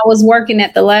 And when I was working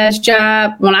at the last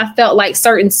job, when I felt like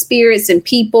certain spirits and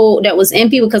people that was in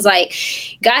people, because like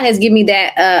God has given me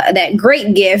that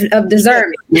great gift of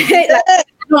discernment. Like,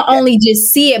 not only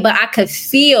just see it, but I could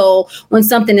feel when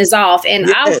something is off. And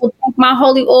I will take my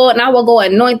holy oil and I will go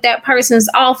anoint that person's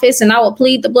office and I will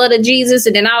plead the blood of Jesus.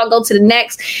 And then I'll go to the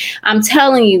next. I'm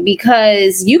telling you,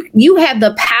 because you have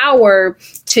the power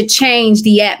to change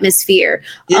the atmosphere.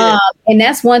 Yeah. And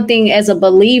that's one thing as a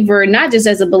believer, not just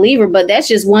as a believer, but that's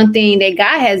just one thing that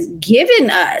God has given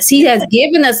us. He has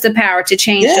given us the power to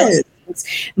change those.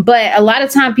 But a lot of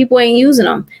time people ain't using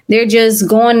them. They're just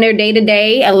going their day to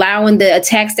day, allowing the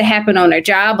attacks to happen on their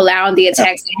job, allowing the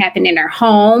attacks to happen in their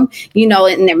home, in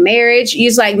their marriage.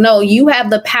 It's like, no, you have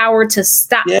the power to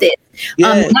stop this.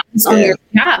 Yes. Not just on your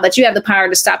job, but you have the power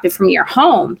to stop it from your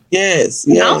home. Yes.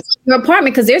 And also your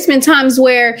apartment, because there's been times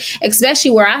where,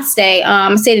 especially where I stay,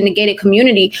 I stayed in a gated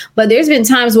community, but there's been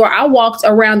times where I walked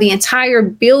around the entire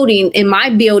building in my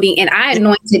building and I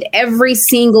anointed every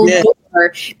single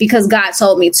door because God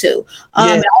told me to.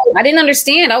 I didn't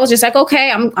understand. I was just like,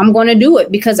 okay, I'm going to do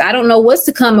it because I don't know what's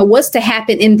to come or what's to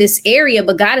happen in this area.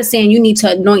 But God is saying you need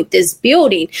to anoint this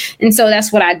building. And so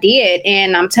that's what I did.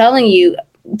 And I'm telling you,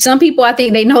 some people, I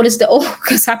think they noticed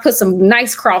because I put some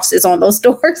nice crosses on those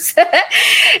doors.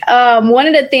 One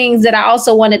of the things that I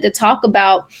also wanted to talk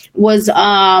about was,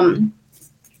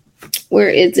 where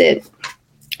is it?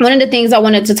 One of the things I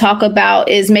wanted to talk about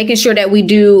is making sure that we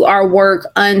do our work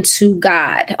unto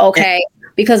God. Okay.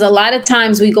 Because a lot of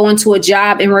times we go into a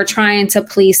job and we're trying to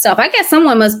please self. I guess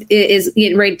someone is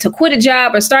getting ready to quit a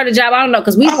job or start a job. I don't know.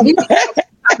 Because we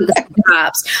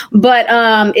jobs, but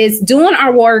it's doing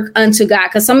our work unto God.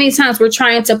 Because so many times we're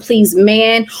trying to please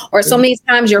man, or so many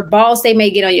times your boss, they may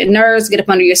get on your nerves, get up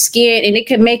under your skin, and it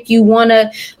can make you want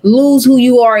to lose who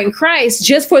you are in Christ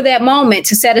just for that moment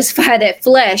to satisfy that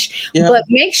flesh. But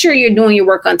make sure you're doing your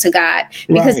work unto God,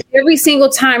 because every single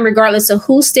time, regardless of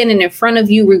who's standing in front of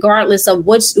you, regardless of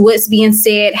what's being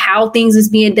said, how things is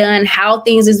being done, how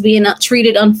things is being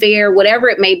treated unfair, whatever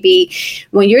it may be,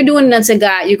 when you're doing it unto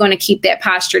God, you're going to keep that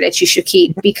posture that you should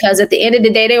keep, because at the end of the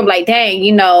day, they were like, dang,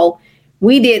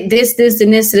 we did this,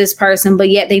 and this to this person, but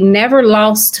yet they never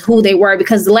lost who they were,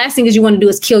 because the last thing is you want to do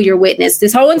is kill your witness.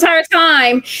 This whole entire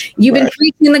time you've been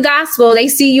preaching the gospel, they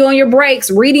see you on your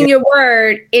breaks, reading your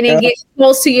word, and it gets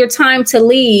close to your time to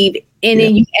leave. And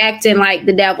then you acting like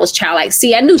the devil's child. Like,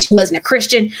 see, I knew she wasn't a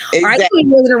Christian. Or I knew he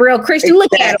wasn't a real Christian.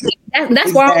 Look at him.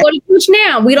 That's why I'm going to preach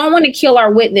now. We don't want to kill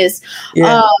our witness.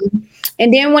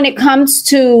 And then when it comes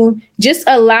to just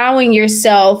allowing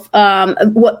yourself, I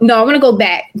want to go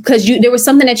back, because there was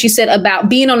something that you said about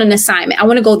being on an assignment. I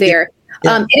want to go there.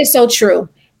 It is so true.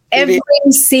 Every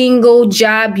single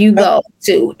job you go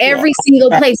to, every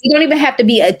single place, you don't even have to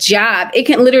be a job. It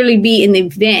can literally be an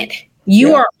event.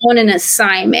 You are on an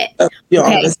assignment.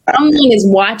 Okay? Someone is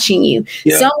watching you.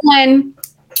 Someone,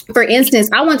 for instance,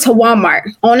 I went to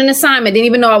Walmart on an assignment. Didn't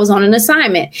even know I was on an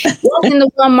assignment. Walked into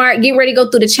Walmart, get ready to go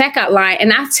through the checkout line.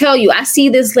 And I tell you, I see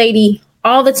this lady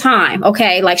all the time.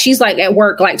 Okay. Like, she's like at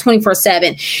work, like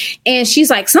 24/7. And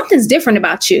she's like, something's different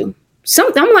about you.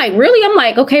 I'm like, really? I'm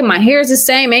like, okay, my hair is the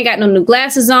same. I ain't got no new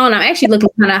glasses on. I'm actually looking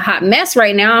kind of a hot mess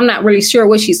right now. I'm not really sure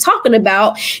what she's talking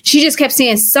about. She just kept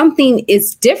saying something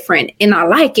is different and I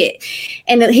like it.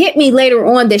 And it hit me later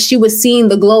on that she was seeing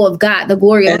the glow of God, the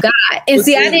glory of God. And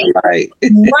see, I didn't,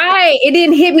 it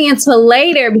didn't hit me until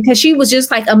later, because she was just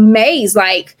like amazed,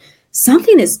 like,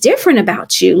 something is different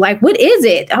about you. Like, what is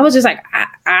it? I was just like,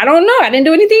 I don't know. I didn't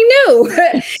do anything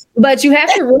new. But you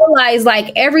have to realize,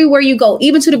 like, everywhere you go,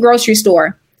 even to the grocery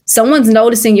store, someone's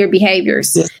noticing your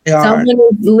behaviors. Yes, someone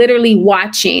is literally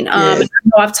watching. I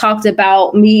know I've talked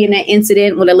about me in an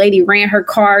incident when a lady ran her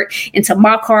cart into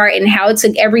my cart, and how it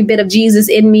took every bit of Jesus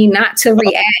in me not to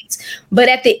react. But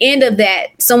at the end of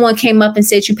that, someone came up and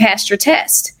said, you passed your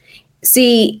test.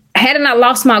 See, had I not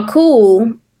lost my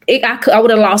cool, I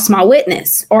would have lost my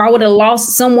witness, or I would have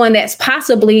lost someone that's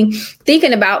possibly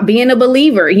thinking about being a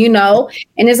believer, And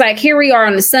it's like, here we are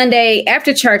on a Sunday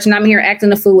after church, and I'm here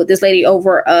acting a fool with this lady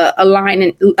over a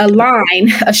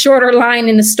shorter line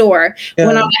in the store,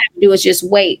 when all I have to do is just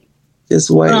wait.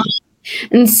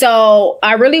 And so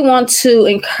I really want to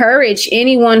encourage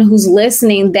anyone who's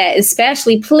listening that,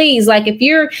 especially, please, like, if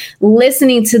you're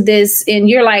listening to this and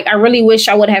you're like, I really wish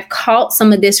I would have caught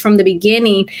some of this from the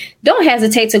beginning, don't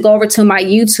hesitate to go over to my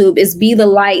YouTube. It's Be the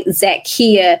Light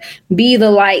Zacchaeus. Be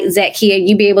the Light Zacchaeus.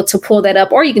 You'll be able to pull that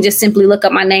up, or you can just simply look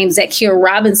up my name, Zacchaeus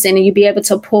Robinson, and you'll be able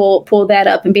to pull that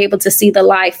up and be able to see the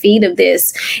live feed of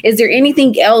this. Is there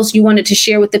anything else you wanted to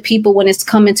share with the people when it's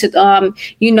coming to,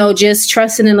 just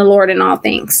trusting in the Lord in all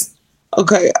things?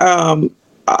 Okay.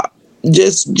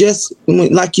 Just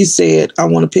like you said, I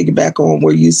want to piggyback on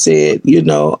where you said,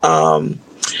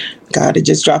 God, it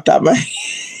just dropped out my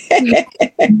head.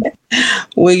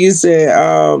 When you said,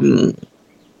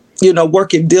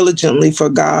 working diligently for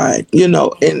God,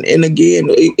 and again,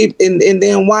 and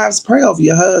then wives, pray over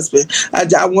your husband.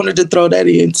 I wanted to throw that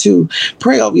in too.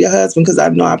 Pray over your husband, because I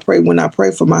know when I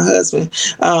pray for my husband,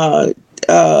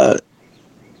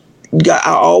 God,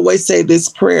 I always say this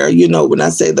prayer. When I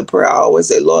say the prayer, I always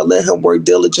say, Lord, let him work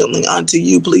diligently unto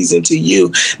you, pleasing to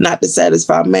you, not to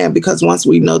satisfy man. Because once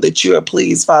we know that you are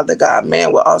pleased, Father God,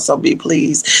 man will also be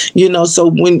pleased. So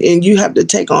and you have to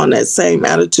take on that same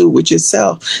attitude with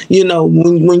yourself.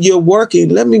 When you're working,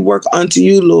 let me work unto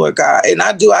you, Lord God. And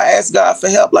I ask God for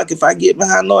help. Like if I get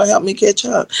behind, Lord, help me catch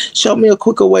up. Show me a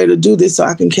quicker way to do this so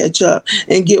I can catch up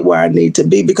and get where I need to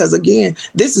be. Because again,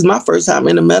 this is my first time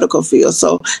in the medical field.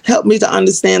 So help me to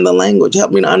understand the language.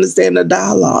 Help me to understand the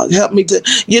dialogue. Help me to,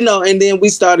 and then we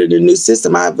started a new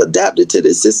system. I've adapted to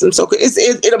this system. So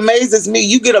it amazes me.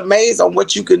 You get amazed on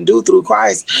what you can do through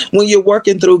Christ when you're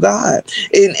working through God.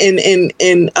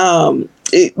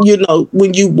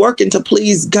 When you working to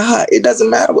please God, it doesn't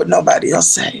matter what nobody else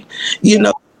say.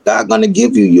 God gonna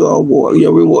give you your award,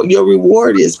 your reward. Your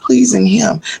reward is pleasing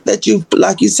him, that you,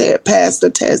 like you said, passed the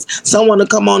test. Someone will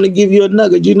come on and give you a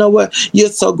nugget. You know what? You're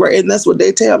so great. And that's what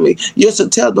they tell me. You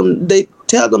should tell them, they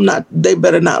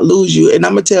better not lose you. And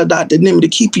I'm gonna tell Dr. Nimi to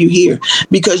keep you here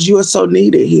because you are so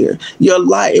needed here. You're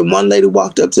light. And one lady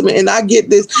walked up to me and I get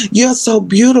this, you're so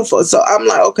beautiful. So I'm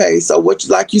like, okay, so what,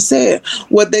 like you said,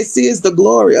 what they see is the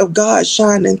glory of God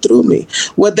shining through me.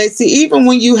 What they see, even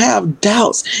when you have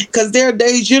doubts, because there are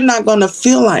days you're not gonna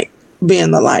feel like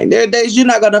being the light. There are days you're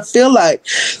not gonna feel like,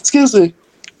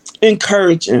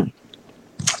 encouraging.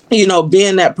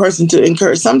 Being that person to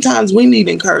encourage. Sometimes we need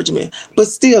encouragement, but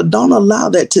still don't allow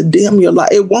that to dim your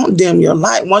light. It won't dim your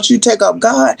light. Once you take up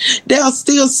God, they'll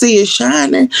still see it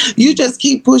shining. You just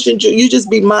keep pushing. You just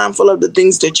be mindful of the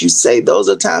things that you say. Those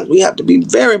are times we have to be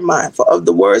very mindful of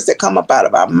the words that come up out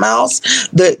of our mouths,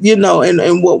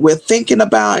 and what we're thinking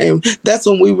about. And that's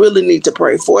when we really need to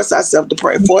pray. Force ourselves to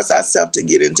pray. Force ourselves to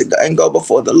get into and go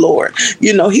before the Lord.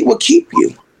 He will keep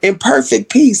you in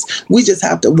perfect peace. We just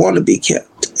have to want to be kept.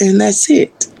 And that's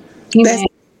it. That's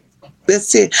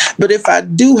it. But if I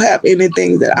do have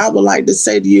anything that I would like to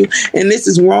say to you, and this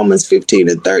is Romans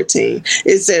 15:13,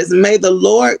 it says, may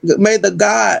the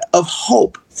God of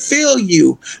hope fill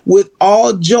you with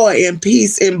all joy and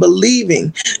peace in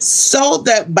believing, so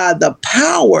that by the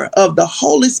power of the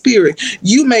Holy Spirit,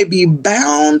 you may be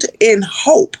bound in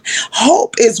hope.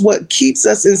 Hope is what keeps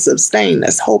us and sustains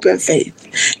us, hope and faith.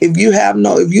 If you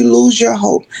lose your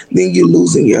hope, then you're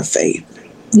losing your faith.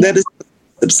 That is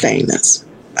sustain us.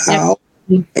 Yep.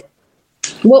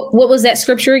 What was that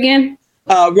scripture again?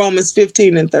 Romans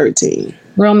 15:13.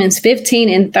 Romans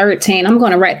 15:13. I'm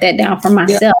going to write that down for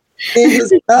myself. Yeah. And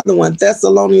here's another one,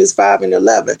 Thessalonians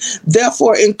 5:11.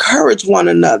 Therefore, encourage one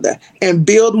another and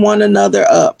build one another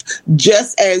up,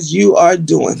 just as you are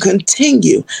doing.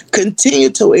 Continue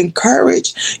to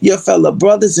encourage your fellow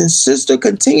brothers and sisters.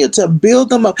 Continue to build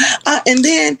them up. And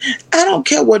then I don't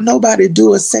care what nobody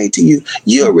do or say to you.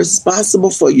 You're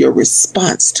responsible for your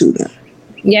response to them.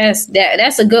 Yes,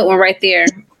 that's a good one right there.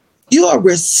 Your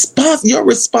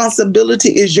responsibility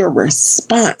is your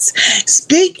response.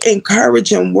 Speak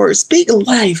encouraging words. Speak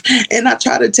life. And I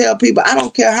try to tell people, I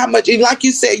don't care how much, like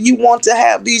you said, you want to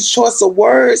have these choice of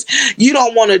words. You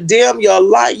don't want to dim your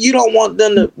light. You don't want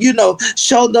them to,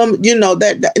 show them,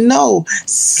 that. No,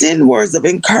 send words of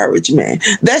encouragement.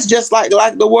 That's just like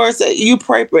the words that you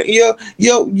pray for. You're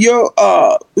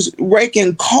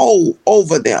raking coal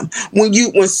over them.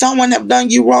 When someone have done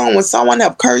you wrong, when someone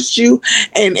have cursed you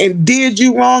and did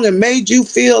you wrong and made you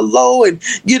feel low, and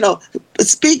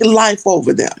speak life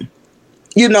over them.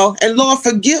 And Lord,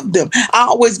 forgive them. I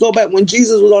always go back when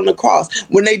Jesus was on the cross,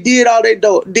 when they did all they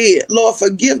did. Lord,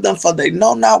 forgive them, for they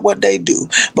know not what they do.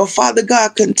 But Father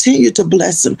God, continue to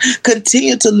bless them.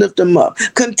 Continue to lift them up.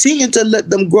 Continue to let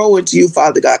them grow into you,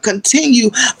 Father God.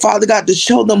 Continue, Father God, to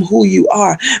show them who you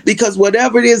are. Because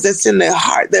whatever it is that's in their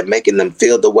heart that making them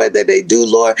feel the way that they do,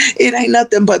 Lord, it ain't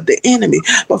nothing but the enemy.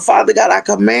 But Father God, I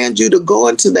command you to go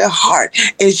into their heart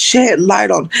and shed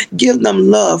light on them. Give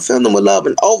them love. Fill them with love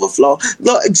and overflow.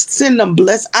 Lord, send them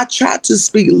blessed. I try to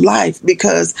speak life,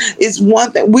 because it's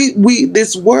one thing. We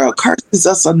this world curses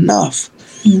us enough.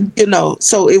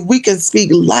 So if we can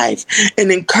speak life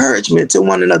and encouragement to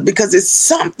one another, because it's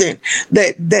something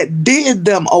that did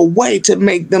them away to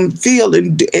make them feel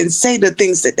and say the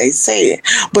things that they said.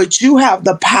 But you have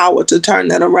the power to turn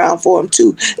that around for them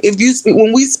too.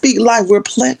 When we speak life, we're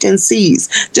planting seeds.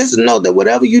 Just know that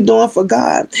whatever you're doing for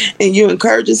God and you're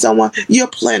encouraging someone, you're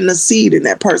planting a seed in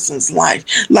that person's life.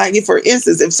 Like for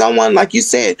instance, if someone, like you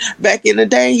said, back in the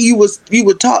day, you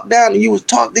were talked down and you was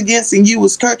talked against and you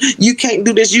was cursed, you can't do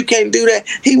do this, you can't do that.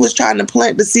 He was trying to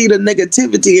plant the seed of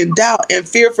negativity and doubt and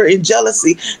fear and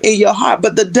jealousy in your heart.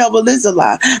 But the devil is a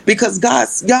lie, because God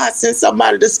sent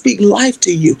somebody to speak life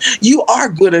to you. You are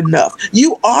good enough.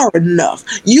 You are enough.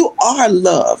 You are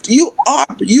loved. You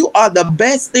are the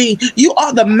best thing. You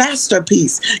are the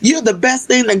masterpiece. You're the best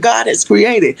thing that God has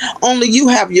created. Only you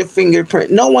have your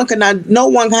fingerprint. No one can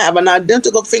have an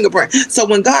identical fingerprint. So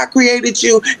when God created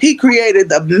you, he created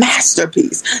the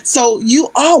masterpiece. So you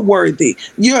are worthy.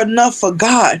 You're enough for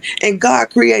God, and God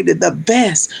created the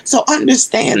best. So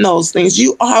understand those things.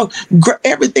 You are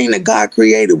everything that God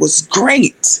created was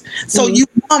great. So you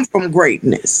come from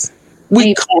greatness.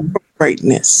 We come from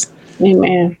greatness.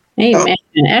 Amen. Amen.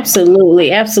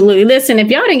 Absolutely. Absolutely. Listen, if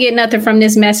y'all didn't get nothing from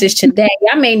this message today,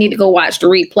 y'all may need to go watch the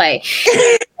replay.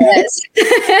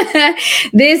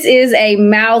 This is a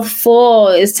mouthful.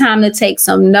 It's time to take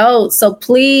some notes. So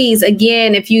please,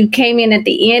 again, if you came in at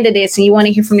the end of this and you want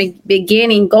to hear from the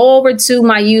beginning, go over to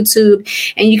my YouTube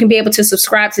and you can be able to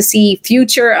subscribe to see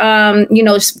future,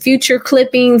 future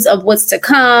clippings of what's to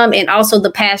come, and also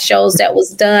the past shows that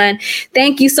was done.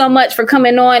 Thank you so much for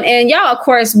coming on. And y'all, of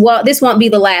course, this won't be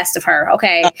the last of her.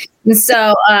 Okay. And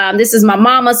so this is my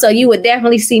mama. So you would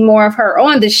definitely see more of her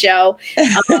on the show.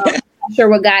 I'm sure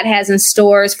what God has in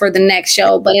stores for the next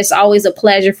show, but it's always a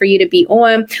pleasure for you to be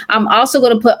on. I'm also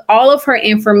going to put all of her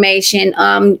information,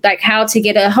 like how to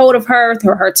get a hold of her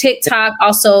through her TikTok,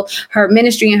 also her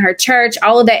ministry and her church.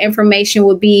 All of that information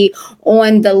will be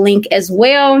on the link as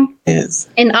well. Yes.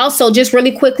 And also just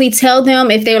really quickly tell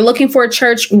them, if they're looking for a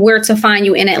church, where to find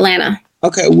you in Atlanta.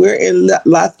 Okay, we're in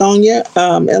Lithonia,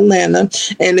 Atlanta,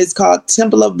 and it's called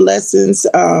Temple of Blessings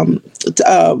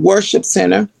Worship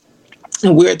Center.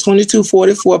 And we're at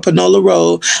 2244 Panola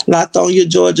Road, Lithonia,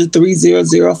 Georgia,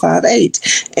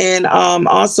 30058. And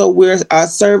also, our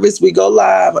service, we go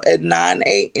live at 9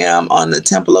 a.m. on the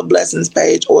Temple of Blessings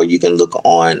page, or you can look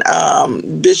on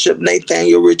Bishop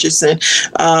Nathaniel Richardson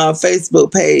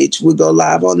Facebook page. We go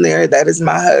live on there. That is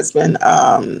my husband.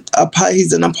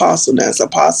 He's an apostle now. It's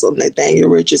Apostle Nathaniel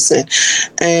Richardson.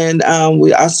 And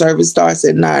our service starts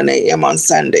at 9 a.m. on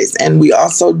Sundays. And we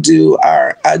also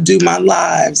I do my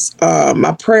lives,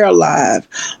 my prayer live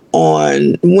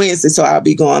on Wednesday. So I'll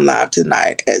be going live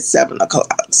tonight at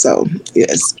 7:00. So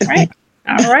yes.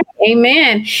 All right.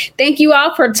 Amen. Thank you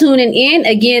all for tuning in.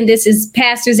 Again, this is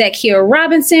Pastor Zakia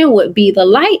Robinson with Be the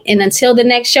Light. And until the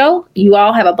next show, you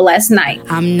all have a blessed night.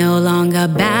 I'm no longer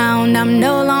bound. I'm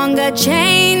no longer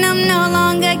chained. I'm no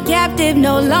longer captive.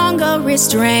 No longer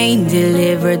restrained.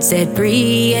 Delivered, set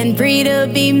free, and free to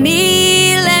be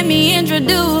me. Let me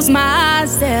introduce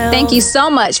myself. Thank you so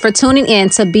much for tuning in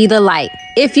to Be the Light.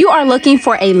 If you are looking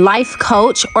for a life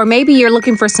coach, or maybe you're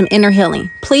looking for some inner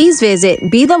healing, please visit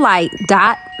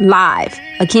BeTheLight.live.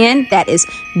 Again, that is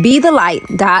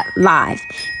BeTheLight.live.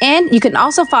 And you can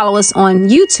also follow us on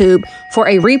YouTube for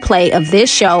a replay of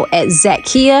this show at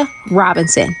Zakia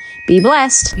Robinson. Be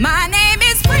blessed. My name